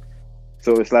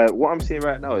 So it's like what I'm seeing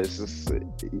right now is just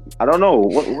I don't know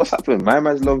what's happening. My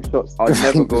man's long shots are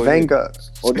never going.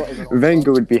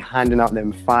 Wenger would be handing out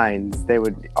them fines. They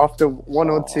would after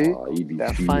one or two.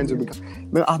 Their fines would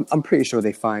be. I'm pretty sure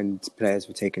they fined players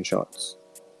for taking shots.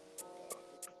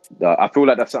 I feel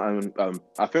like that's something.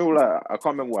 I feel like I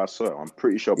can't remember where I saw it. I'm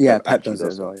pretty sure. Pep does it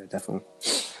as well. Yeah, definitely.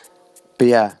 But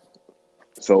yeah.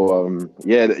 So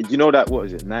you know that what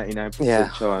is it?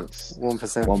 99% chance,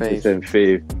 1%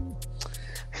 faith.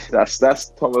 That's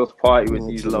Thomas Partey with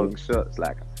these long shots.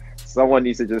 Like someone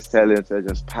needs to just tell him to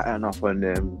just pattern up on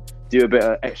them, do a bit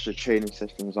of extra training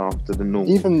sessions after the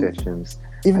normal sessions.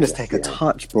 Even just take a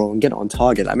touch, bro, and get it on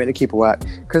target. Like make the keeper work.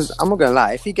 Because I'm not gonna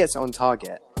lie, if he gets it on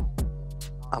target,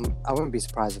 I wouldn't be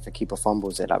surprised if a keeper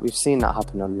fumbles it. Like we've seen that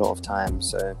happen a lot of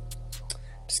times. So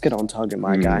just get it on target,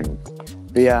 my guy.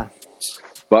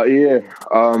 But yeah,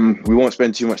 we won't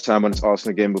spend too much time on this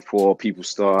Arsenal game before people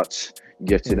start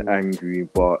getting angry.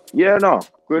 But yeah, no,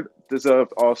 good,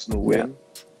 deserved Arsenal win.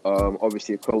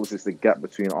 Obviously, it closes the gap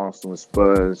between Arsenal and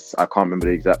Spurs. I can't remember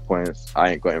the exact points.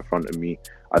 I ain't got it in front of me.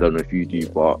 I don't know if you do,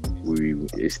 but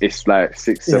it's like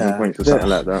 6-7 points or something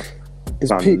like that.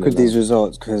 It's peak with these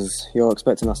results because you're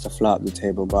expecting us to fly up the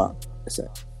table, but it's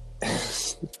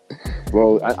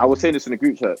Well, I was saying this in the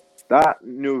group chat. That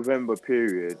November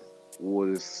period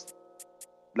was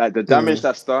like the damage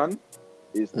that's done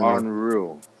is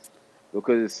unreal,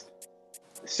 because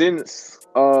since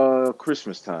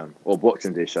Christmas time or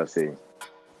Boxing Day, shall I say,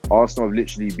 Arsenal have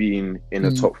literally been in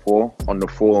the top 4 on the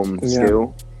form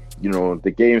scale. You know, the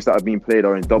games that have been played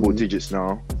are in double digits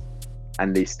now,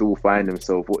 and they still find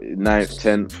themselves 9th,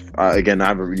 10th. Again, I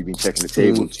haven't really been checking the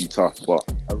table too tough, but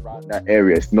around that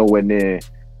area, it's nowhere near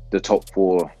the top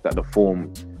 4 that the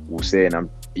form will say. And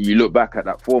you look back at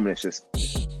that form, and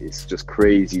it's just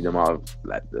crazy the amount of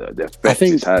like the effects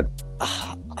it's had.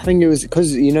 I think it was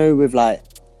because with like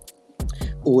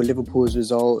all Liverpool's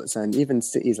results and even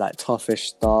City's like toughish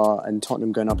start and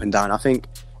Tottenham going up and down. I think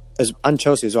and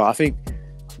Chelsea as well. I think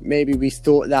maybe we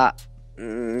thought that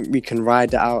we can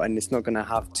ride it out and it's not going to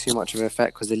have too much of an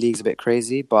effect because the league's a bit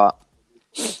crazy. But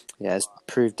yeah, it's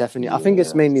proved definitely. I think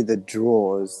it's mainly the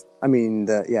draws. I mean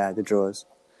the draws.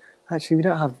 Actually, we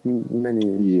don't have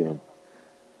many. Yeah.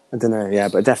 I don't know. Yeah,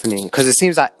 but definitely. Because it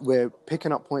seems like we're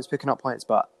picking up points,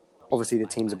 but obviously the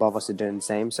teams above us are doing the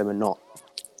same, so we're not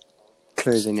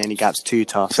closing any gaps too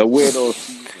tough. It's a weirdo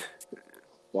season,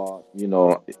 but,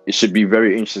 it should be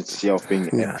very interesting to see how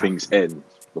things end.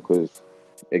 Because,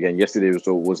 again, yesterday's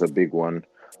result was a big one.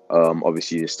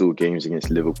 Obviously, there's still games against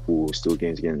Liverpool, still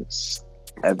games against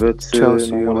Everton.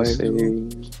 Chelsea, I want to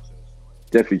say.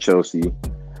 Definitely Chelsea.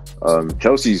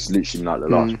 Chelsea's literally not the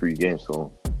last 3 games,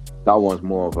 so that one's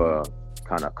more of a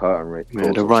kind of curtain rate.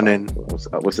 Yeah, the run-in.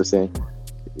 What's the saying?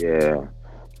 Yeah.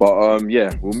 But,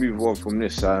 we'll move on from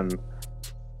this. And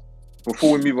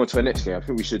before we move on to the next game, I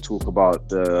think we should talk about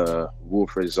the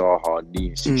Wilfred Zaha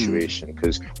knee situation,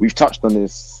 because we've touched on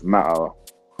this matter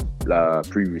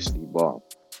previously, but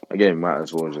again, might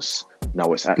as well just know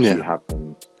what's actually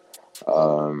happened.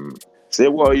 So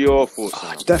what are your thoughts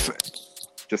on definitely.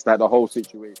 Just like the whole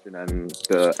situation and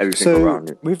everything around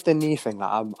it? With the knee thing,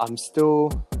 like I'm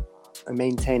still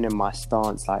maintaining my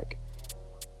stance. Like,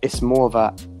 it's more of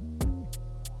a.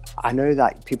 I know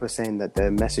that people are saying that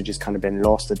the message has kind of been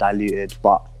lost or diluted,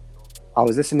 but I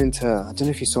was listening to, I don't know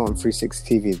if you saw on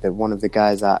 360 TV, that one of the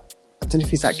guys that, I don't know if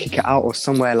he's at Kick It Out or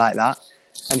somewhere like that,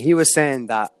 and he was saying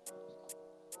that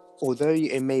although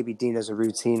it may be deemed as a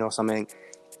routine or something,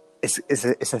 it's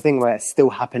a thing where it's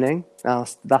still happening. Now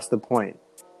that's the point.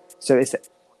 So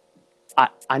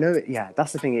I know,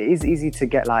 that's the thing. It is easy to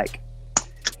get like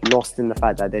lost in the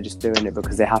fact that they're just doing it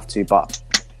because they have to, but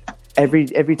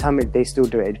every time they still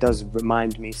do it, it does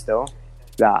remind me still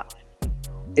that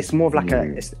it's more of like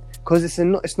because it's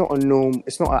not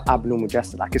an abnormal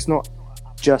gesture. Like, it's not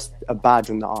just a badge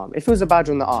on the arm. If it was a badge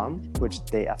on the arm, which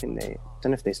I think they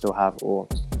don't know if they still have or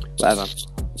whatever.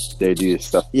 They do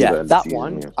stuff. Yeah, that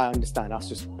one, I understand. That's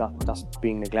just that's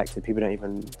being neglected. People don't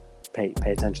even pay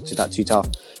attention to that too tough.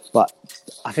 But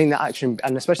I think the action,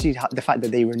 and especially the fact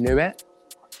that they renew it,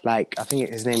 like, I think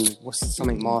his name was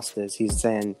something Masters. He's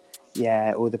saying,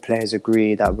 yeah, all the players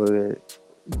agree that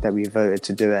we voted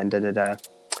to do it and da-da-da.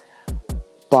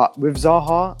 But with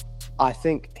Zaha, I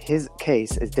think his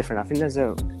case is different. I think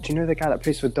do you know the guy that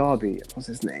plays for Derby? What's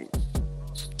his name?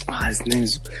 His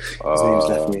name's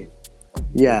left me.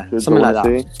 Yeah, something like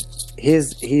that.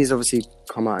 He's obviously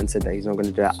come out and said that he's not going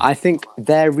to do it. I think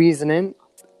their reasoning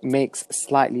makes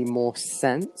slightly more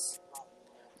sense.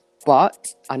 But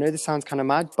I know this sounds kind of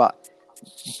mad, but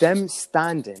them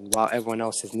standing while everyone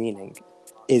else is kneeling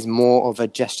is more of a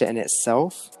gesture in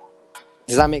itself.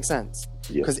 Does that make sense?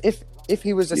 Because if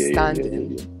he was just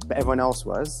standing, but everyone else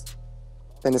was,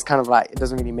 then it's kind of like it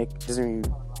doesn't really make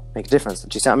a difference.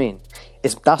 Do you see what I mean?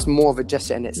 That's more of a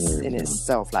gesture in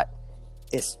itself. Like,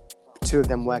 it's two of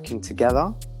them working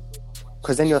together.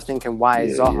 Because then you're thinking, why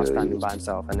is Zaha standing by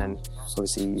himself? And then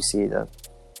obviously you see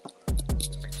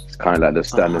it's kind of like the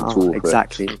standing tall.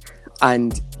 Exactly.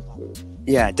 And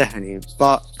yeah, definitely.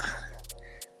 But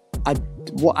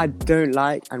what I don't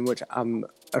like, and which I'm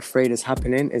afraid is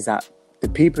happening, is that the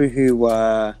people who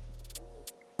were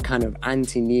kind of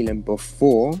anti-kneeling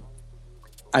before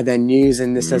are then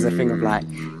using this as a thing of like,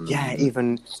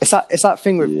 even it's that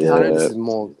thing with, I know this is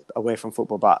more away from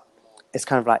football, but it's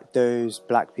kind of like those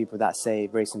black people that say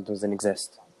racism doesn't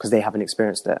exist because they haven't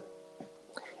experienced it.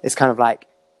 It's kind of like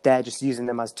they're just using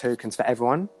them as tokens for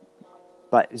everyone.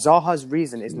 But Zaha's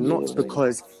reason is not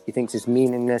because he thinks it's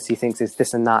meaningless, he thinks it's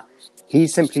this and that. He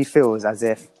simply feels as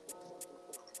if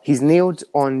he's kneeled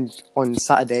on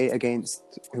Saturday against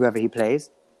whoever he plays,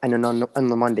 and then on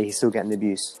the Monday he's still getting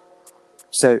abuse.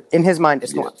 So in his mind,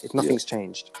 nothing's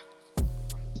changed. Do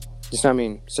you know what I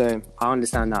mean? So I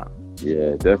understand that.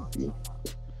 Yeah, definitely.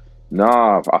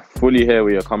 Nah, I fully hear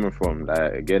where you're coming from.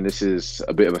 Like, again, this is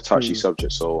a bit of a touchy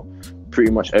subject, so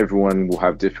pretty much everyone will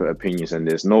have different opinions, and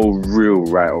there's no real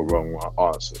right or wrong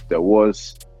answer. If there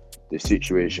was, the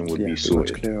situation would be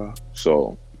sorted. Much clearer.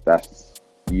 So that's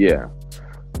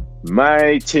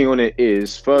my thing on it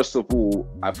is, first of all,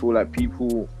 I feel like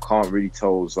people can't really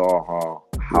tell Zaha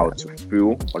how to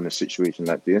feel on a situation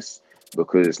like this,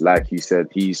 because like you said,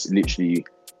 he's literally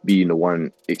being the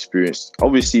one experienced.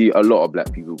 Obviously, a lot of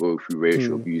black people go through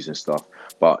racial abuse and stuff,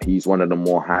 but he's one of the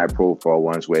more high-profile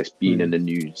ones where it's been in the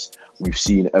news. We've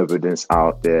seen evidence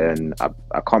out there, and I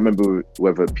can't remember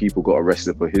whether people got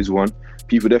arrested for his one.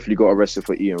 People definitely got arrested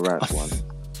for Ian Wright's one,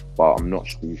 but I'm not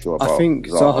too sure about. I think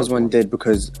Zaha's one did,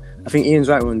 because I think Ian's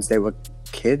Wright ones, they were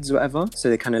kids or whatever, so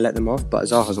they kind of let them off. But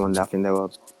Zaha's one, I think they were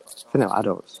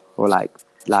adults or like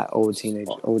older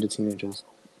teenagers.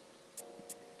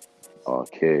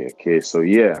 Okay. So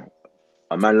yeah,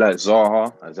 a man like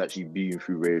Zaha has actually been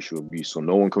through racial abuse, so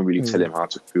no one can really tell him how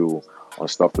to feel on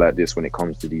stuff like this when it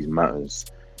comes to these matters.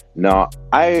 Now,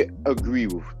 I agree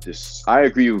with this. I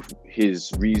agree with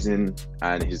his reason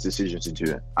and his decision to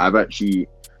do it. I've actually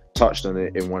touched on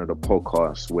it in one of the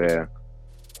podcasts where,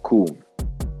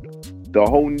 the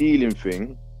whole kneeling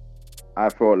thing, I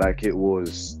felt like it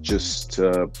was just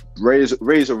to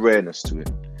raise awareness to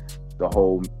it. The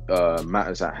whole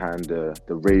matters at hand, the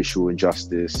racial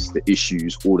injustice, the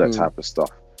issues, all that type of stuff.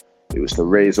 It was to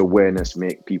raise awareness,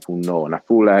 make people know, and I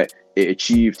feel like it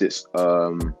achieved its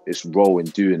role in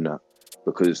doing that,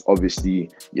 because obviously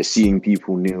you're seeing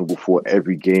people kneel before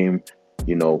every game.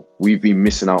 You know, we've been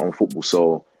missing out on football,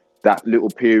 so that little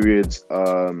period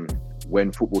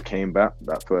when football came back,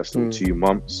 that first 2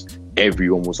 months,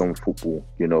 everyone was on football.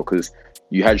 You know, because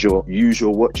you had your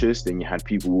usual watchers, then you had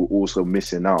people who were also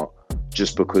missing out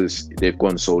just because they've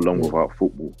gone so long without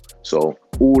football. So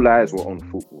all eyes were on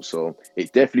football. So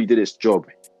it definitely did its job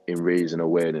in raising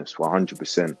awareness,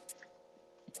 100%.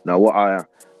 Now,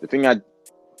 the thing I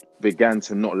began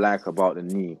to not like about the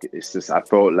knee is just, I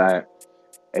felt like,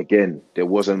 again, there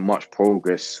wasn't much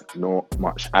progress, not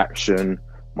much action,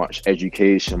 much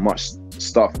education, much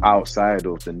stuff outside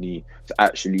of the knee to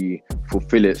actually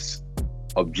fulfill its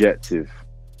objective.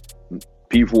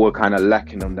 People were kind of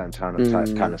lacking on that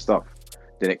kind of stuff.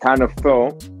 Then it kind of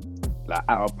felt like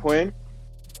at a point,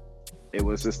 it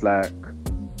was just like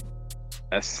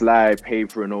a sly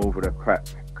papering over the crack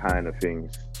kind of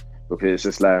things. Because it's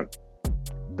just like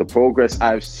the progress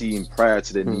I've seen prior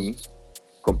to the knee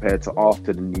compared to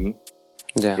after the knee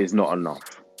is not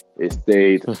enough. It's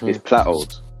stayed, it's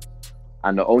plateaued.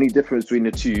 And the only difference between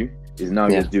the two is now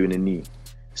you're doing a knee.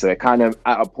 So it kind of,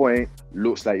 at a point,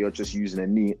 looks like you're just using a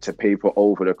knee to paper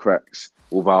over the cracks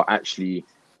without actually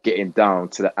getting down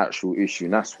to the actual issue.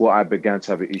 And that's what I began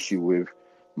to have an issue with.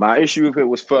 My issue with it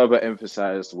was further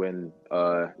emphasized when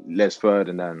Les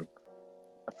Ferdinand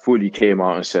fully came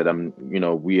out and said,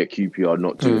 we at QP are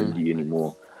not doing D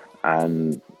anymore.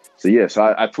 And so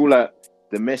I feel like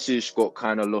the message got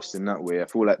kind of lost in that way. I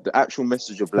feel like the actual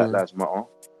message of Black Lives Matter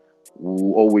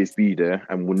will always be there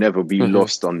and will never be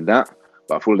lost on that.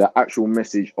 But I feel the actual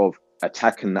message of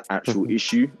attacking the actual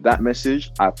issue, that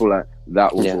message, I feel like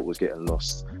that was what was getting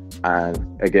lost.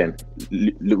 And again,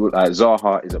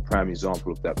 ZAHA is a prime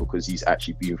example of that, because he's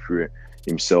actually been through it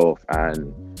himself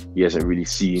and he hasn't really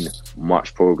seen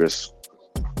much progress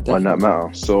on that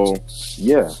matter. So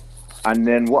yeah. And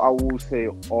then what I will say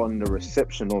on the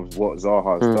reception of what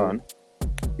ZAHA has done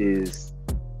is,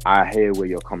 I hear where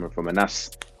you're coming from, and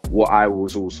that's what I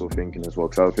was also thinking as well.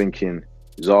 Because I was thinking,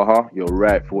 ZAHA, you're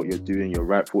right for what you're doing, you're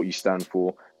right for what you stand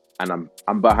for, and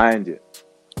I'm behind it.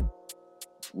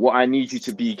 What I need you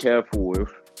to be careful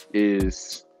with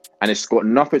is, and it's got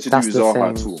nothing to do with ZAHA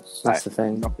at all. That's the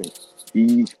thing. Nothing.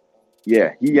 He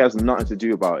has nothing to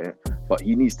do about it, but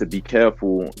he needs to be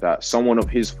careful that someone of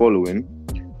his following,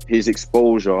 his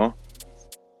exposure,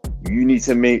 you need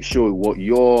to make sure what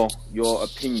your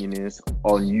opinion is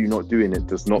on you not doing it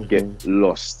does not get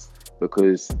lost.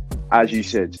 Because as you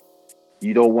said,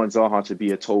 you don't want ZAHA to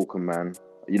be a token man.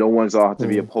 You don't want ZAHA to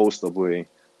be a poster boy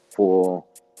for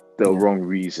the wrong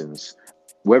reasons.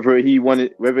 Whether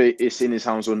it's in his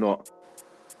hands or not,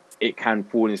 it can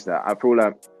fall into that. I feel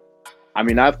like,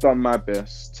 I've done my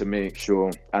best to make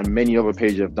sure, and many other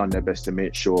pages have done their best to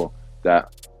make sure,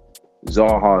 that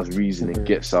ZAHA's reasoning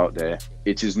gets out there.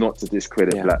 It is not to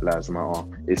discredit Black Lives Matter.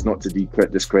 It's not to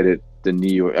discredit the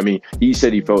neo. He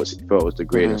said he felt it was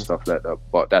degrading and stuff like that,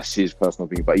 but that's his personal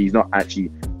opinion. But he's not actually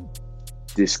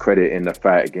discrediting the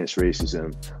fight against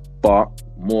racism, but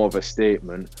more of a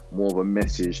statement, more of a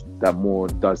message that more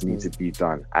does need to be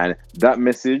done. And that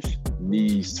message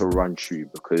needs to run true,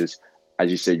 because as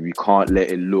you said, we can't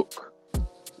let it look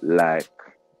like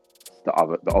the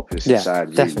opposite side.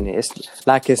 Really. Definitely. It's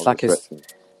like he's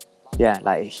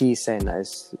saying that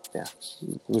it's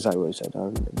exactly what he said. I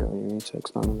don't need to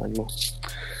expand on that anymore.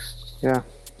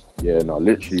 No,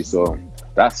 literally. So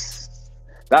that's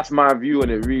my view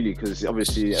on it, really, because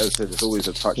obviously, as I said, it's always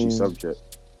a touchy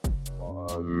subject.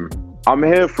 I'm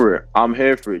here for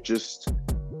it. Just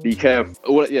be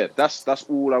careful. That's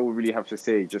all I would really have to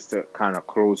say, just to kind of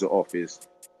close it off, is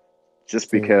just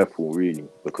be careful, really,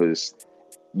 because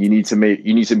you need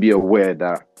to be aware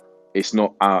that it's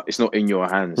not in your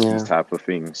hands, these type of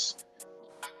things,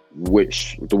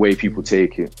 which the way people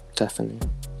take it. Definitely.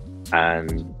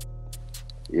 And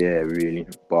really,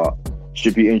 but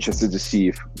should be interested to see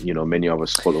if many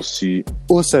others follow suit.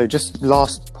 Also, just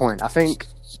last point, I think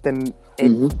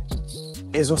it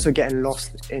is also getting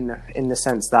lost in the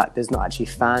sense that there's not actually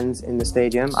fans in the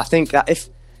stadium. I think that if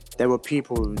there were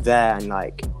people there and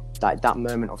like that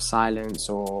moment of silence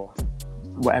or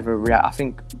whatever, I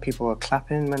think people were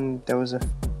clapping when there was a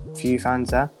few fans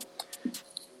there.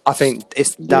 I think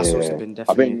that's also been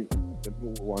definitely.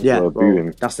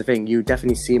 That's the thing. You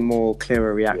definitely see more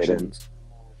clearer reactions.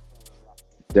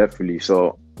 Definitely.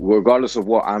 So regardless of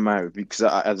what I might, because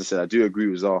as I said, I do agree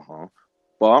with ZAHA,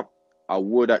 but I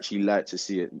would actually like to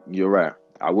see it. You're right.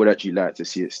 I would actually like to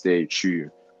see it stay true,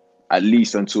 at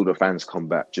least until the fans come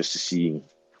back, just to see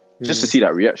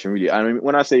that reaction. Really,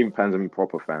 when I say fans, I mean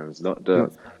proper fans, not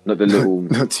the little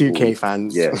not 2K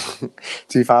fans. Yeah,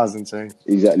 2002.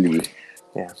 Exactly.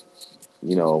 Yeah.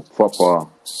 Proper,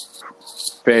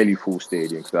 fairly full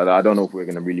stadium. Because I don't know if we're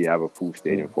going to really have a full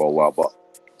stadium for a while, but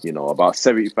about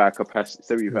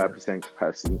 75%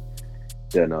 capacity.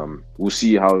 Then we'll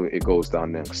see how it goes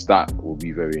down there, because that will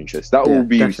be very interesting. That will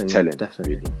be telling.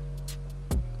 Definitely. Really.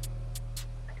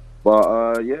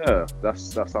 But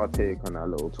that's our take on that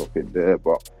little topic there.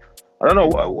 But I don't know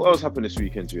what else happened this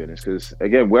weekend, to be honest, because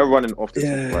again, we're running off the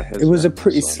top of our heads. It was a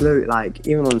pretty slow,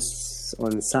 even on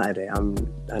Saturday. I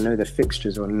know the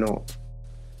fixtures were not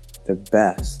the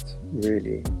best,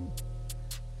 really.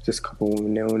 Just a couple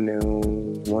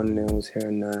 0-0, 1-0s here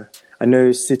and there. I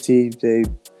know City, they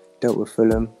dealt with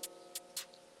Fulham,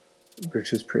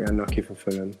 which was pretty unlucky for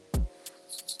Fulham.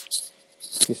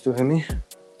 Can you still hear me?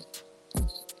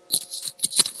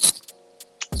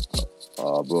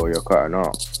 Oh, bro, you're cutting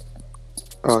out.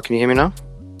 Oh, can you hear me now?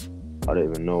 I don't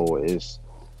even know what it is.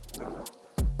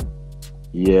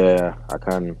 Yeah, I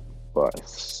can, but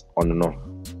it's on and off.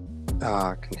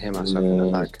 I can hear myself in the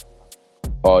back.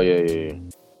 Oh, yeah.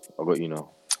 I got you now.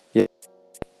 Yeah.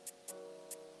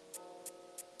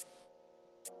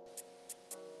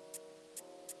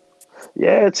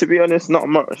 Yeah, to be honest, not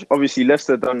much. Obviously,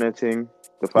 Leicester done their thing.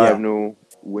 The 5-0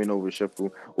 win over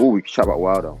Sheffield. Oh, we can chat about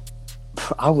Wilder.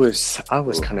 I was kind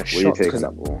of What do you shocked take because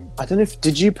on that ball? I don't know if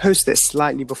did you post it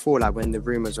slightly before, like when the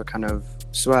rumors were kind of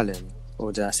swirling,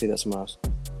 or did I see that somewhere else?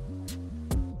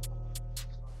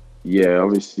 Yeah,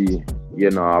 obviously. Yeah,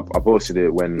 no, I posted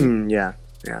it when Yeah.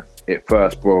 it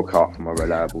first broke out from a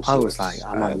reliable source. I was like,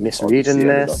 am I and misreading obviously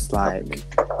ended this? up Like, happening.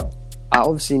 I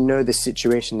obviously know the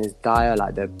situation is dire,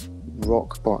 like the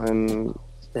rock bottom.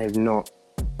 They've not.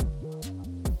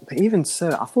 But even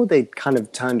so, I thought they kind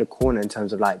of turned a corner in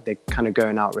terms of like they're kind of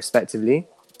going out respectively.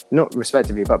 Not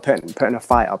respectively, but putting a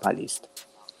fight up at least.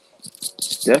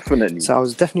 Definitely. So I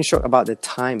was definitely shocked about the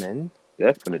timing.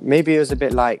 Definitely. Maybe it was a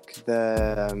bit like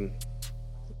the.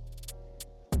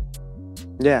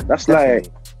 That's definitely.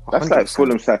 like 100%.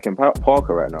 Fulham sacking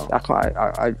Parker right now.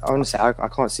 I honestly, I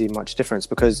can't see much difference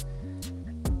because,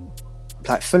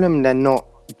 like Fulham, they're not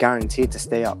guaranteed to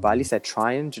stay up, but at least they're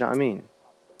trying. Do you know what I mean?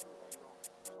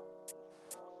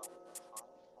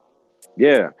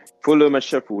 Yeah, Fulham and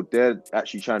Sheffield, they're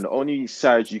actually trying. The only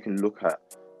sides you can look at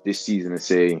this season and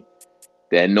say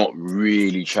they're not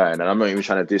really trying, and I'm not even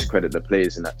trying to discredit the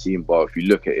players in that team, but if you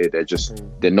look at it,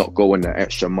 they're not going that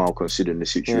extra mile considering the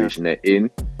situation they're in.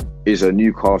 Is a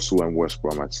Newcastle and West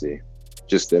Brom, I'd say.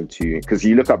 Just them two. Because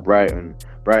you look at Brighton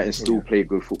still play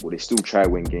good football. They still try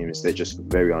win games. They're just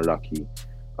very unlucky.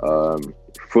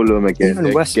 Fulham again, Even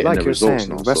they're West, getting like the you're results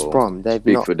saying, now. West So Brom, they've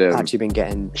big not for them. actually been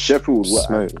getting Sheffield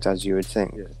smoked as you would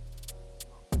think.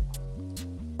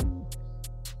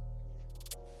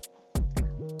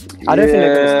 I don't think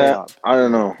they're going to stay up. I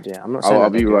don't know. Yeah, I'm not saying I'll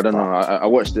be real. I don't but- know. I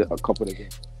watched a couple of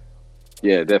games.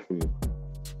 Yeah, definitely.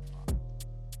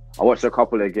 I watched a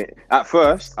couple of games. At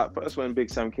first when Big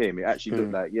Sam came, it actually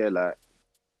looked like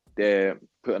they're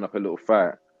putting up a little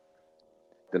fight.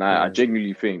 Then I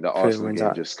genuinely think that Arsenal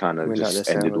game just kind of just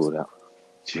ended all that.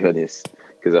 To be honest,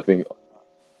 because I think,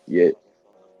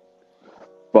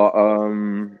 but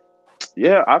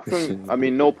I think I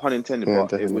mean no pun intended, but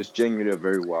definitely. it was genuinely a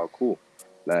very wild call,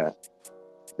 like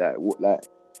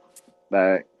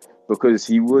because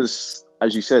he was,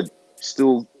 as you said,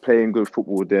 still playing good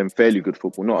football with them, fairly good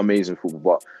football, not amazing football,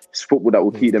 but it's football that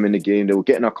will keep them in the game. They were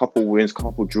getting a couple wins,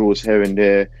 couple draws here and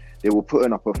there. They were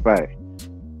putting up a fight,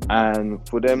 and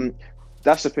for them,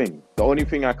 that's the thing. The only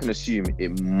thing I can assume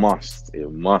it must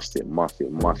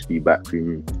be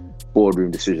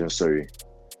boardroom decision. Sorry,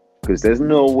 because there's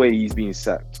no way he's being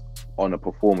sacked on a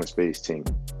performance-based thing.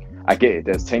 I get it.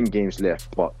 There's 10 games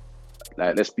left, but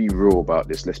like, let's be real about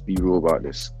this.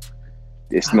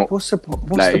 It's not. What's the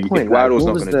point? If Wilder's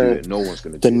not going to do it, no one's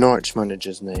going to do it. The Norwich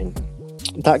manager's name.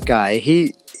 That guy,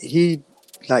 he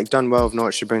like done well with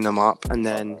Norwich to bring them up, and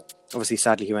then obviously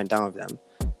sadly he went down with them.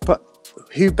 But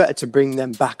who better to bring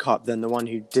them back up than the one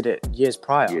who did it years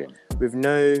prior? Yeah. With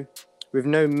no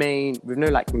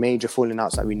like major falling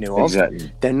outs that we know of.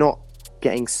 Exactly. They're not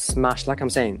getting smashed. Like we're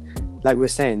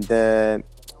saying, the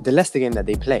Leicester game that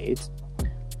they played,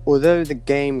 although the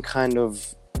game kind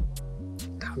of,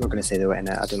 I'm not going to say they were in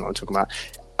it, I don't know what I'm talking about.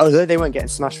 Although they weren't getting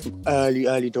smashed from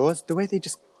early doors, the way they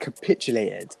just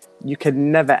capitulated, you could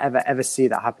never, ever, ever see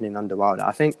that happening under Wilder.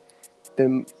 I think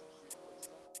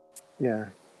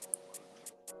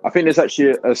I think there's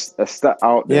actually a stat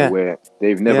out there where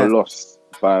they've never lost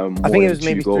by more I think it than was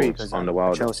maybe 2 3 goals because under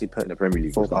Wilder Chelsea put in the Premier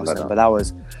League. 4 or something goals like in, that. but that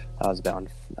was a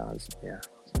bit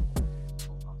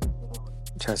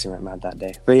Chelsea went mad that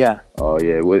day. But yeah. Oh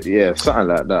yeah, something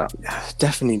like that.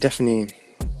 Definitely.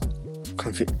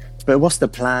 But what's the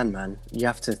plan, man? You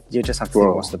just have to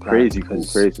think what's the plan. Crazy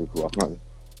cool.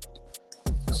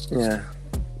 Yeah.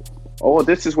 Oh,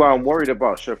 this is why I'm worried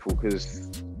about Sheffield, because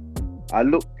I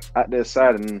look at their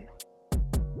side and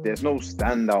there's no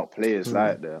standout players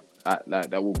like that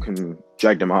can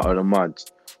drag them out of the mud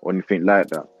or anything like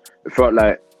that. It felt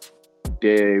like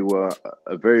they were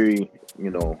a very,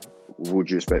 would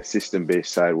you respect,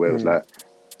 system-based side where it was like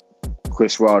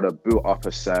Chris Wilder built up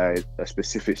a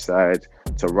specific side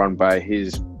to run by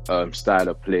his style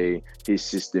of play, his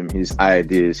system, his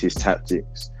ideas, his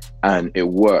tactics, and it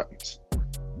worked.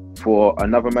 For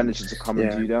another manager to come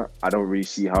and do that, I don't really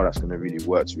see how that's going to really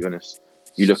work, to be honest.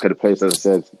 You look at the players, as I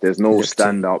said, there's no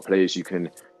standout players you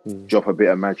can drop a bit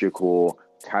of magic or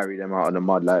carry them out of the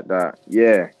mud like that.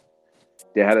 Yeah,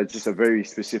 they had just a very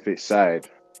specific side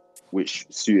which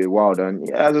suited Wilder. And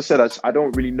as I said, I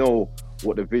don't really know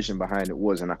what the vision behind it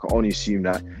was, and I can only assume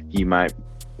that he might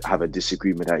have a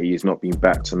disagreement that he is not being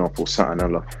backed enough or something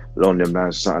along them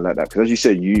lines, something like that. Because as you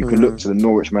said, you can look to the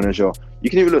Norwich manager.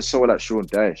 You can even look to someone like Sean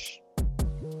Dyche.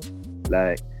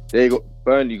 Like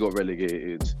Burnley got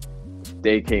relegated.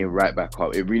 they came right back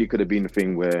up. It really could have been the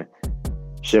thing where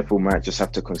Sheffield might just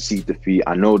have to concede defeat.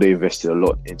 I know they invested a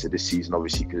lot into this season,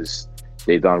 obviously, because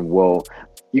they done well.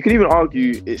 You can even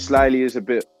argue it slightly is a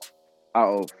bit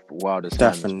out of Wilder's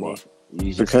hands, Definitely. but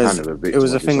he's just Because kind of a victim it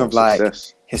was a of his thing own of like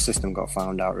success. his system got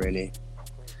found out really.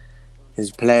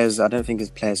 His players, I don't think his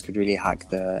players could really hack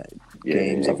the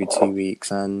games every 2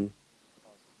 weeks, and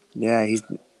he's.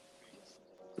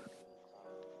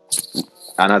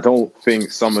 And I don't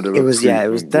think some of the It was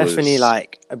definitely was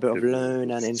like a bit of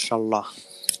loan and inshallah.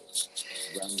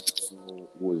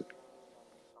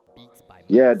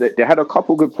 Yeah, they had a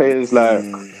couple good players like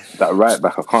that right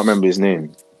back. I can't remember his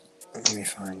name. Let me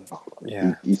find.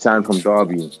 Yeah, he signed from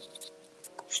Derby.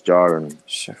 Starring.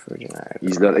 Sheffield United.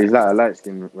 He's like a light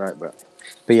skin right back.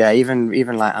 But yeah, even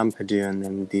like Ampadu and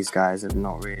then these guys have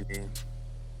not really.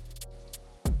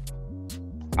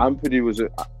 Ampadu was a.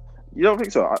 You don't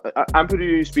think so?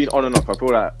 Ampadu's been on and off. I feel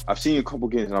like I've seen a couple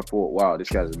games and I thought, wow, this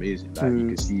guy's amazing. Like you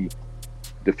can see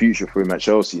the future for him at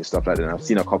Chelsea and stuff like that. And I've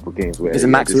seen a couple games where is it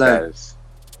Max Lowe? Guy's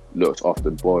looked off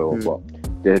the boil, but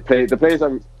the players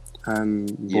that.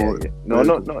 No.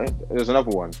 There's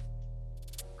another one.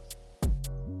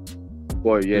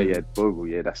 Boy,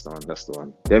 Bogle, that's the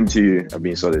one. Them two have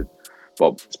been solid,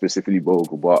 but specifically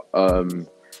Bogle. But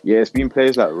it's been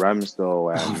players like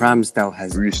Ramsdale and Ramsdale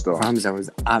has Brewster. Ramsdale was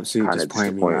absolutely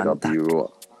disappointing. I'll be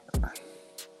real.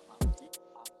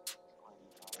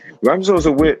 Ramsdale's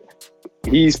a whip.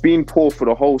 He's been poor for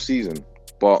the whole season,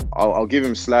 but I'll give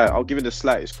him the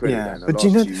slightest credit. Yeah, in the but last do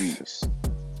you know 2 weeks,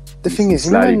 the thing is,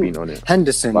 been on it.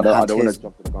 Henderson But had don't his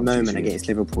moment against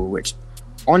Liverpool, which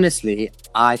honestly,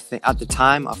 I think at the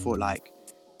time I thought like,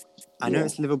 I know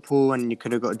it's Liverpool and you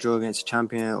could have got a draw against a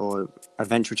champion or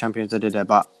eventual champions,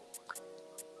 but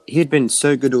he had been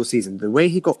so good all season. The way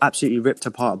he got absolutely ripped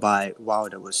apart by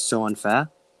Wilder was so unfair.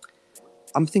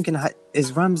 I'm thinking,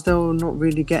 is Ramsdale not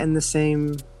really getting the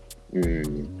same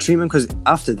treatment? Because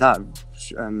after that,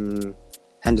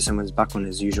 Henderson was back on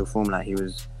his usual form. Like he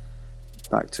was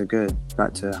back to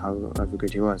however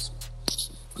good he was.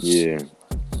 Yeah.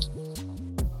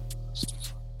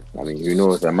 I mean, who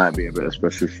knows? There might be a bit of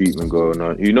special treatment going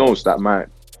on. Who knows? That might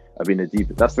have been the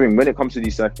deepest. That's the thing. When it comes to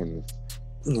these seconds,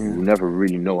 you'll never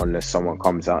really know unless someone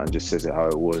comes out and just says it how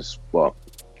it was. But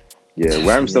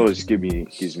Ramsdale just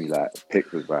gives me like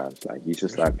Pickford vibes. Like he's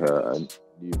just like a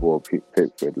newborn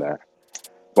Pickford. Like,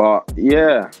 but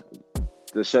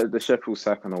the Sheffield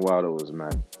sack on the Wilder was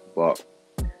mad. But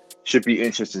should be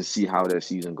interesting to see how their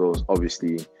season goes.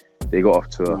 Obviously, they got off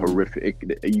to a horrific.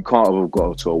 You can't have got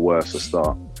off to a worse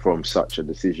start from such a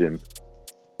decision.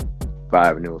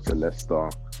 5-0 to Leicester.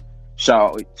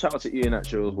 Shout out to Ian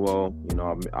actually as well. You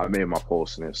know, I made my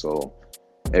post on it, so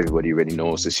everybody already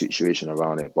knows the situation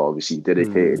around it. But obviously, he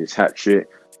dedicated his hat trick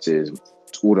to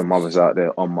all the mothers out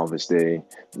there on Mother's Day.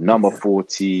 Number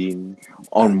 14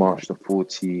 on March the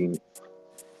 14th.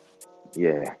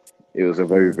 Yeah, it was a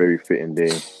very, very fitting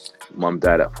day. Mum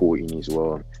died at 14 as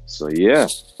well. So yeah.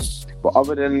 But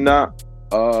other than that,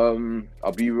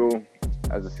 I'll be real.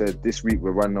 As I said, this week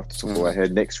we're running off the top of our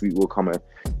head. Next week we'll come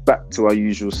back to our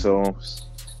usual selves.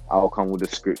 I'll come with the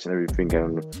scripts and everything,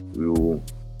 and we'll,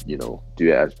 do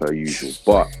it as per usual.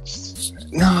 But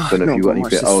I don't know if you got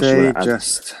anything else you want to add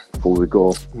just before we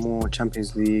go. More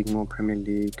Champions League, more Premier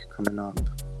League coming up.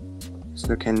 It's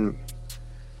looking.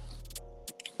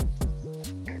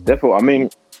 Therefore, I mean,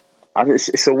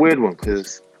 it's a weird one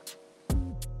because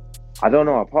I don't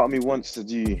know. A part of me wants to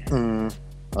do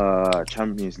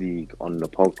Champions League on the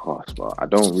podcast, but I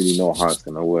don't really know how it's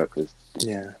gonna work because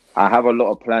I have a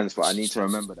lot of plans, but I need to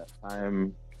remember that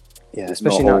time. Yeah,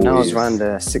 especially now it's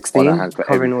around 16.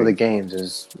 Covering all the games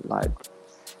is like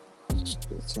it's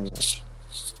too much.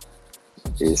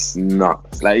 It's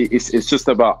nuts. Like it's just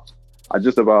about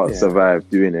survived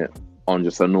doing it on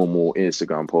just a normal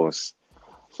Instagram post.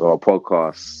 So a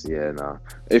podcast,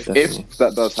 If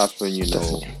that does happen,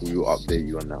 we will update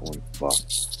you on that one. But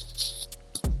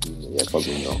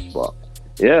probably not. But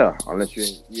unless you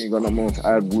ain't got no more to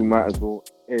add, we might as well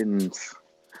end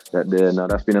that there. Now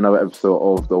that's been another episode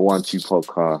of the 1-2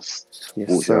 podcast.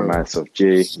 Yes, myself,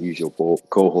 Jay, usual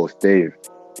co-host Dave.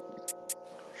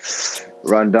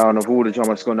 Rundown of all the drama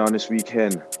that's gone down this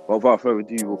weekend. But without further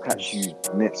ado, we'll catch you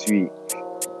next week.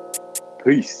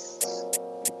 Peace.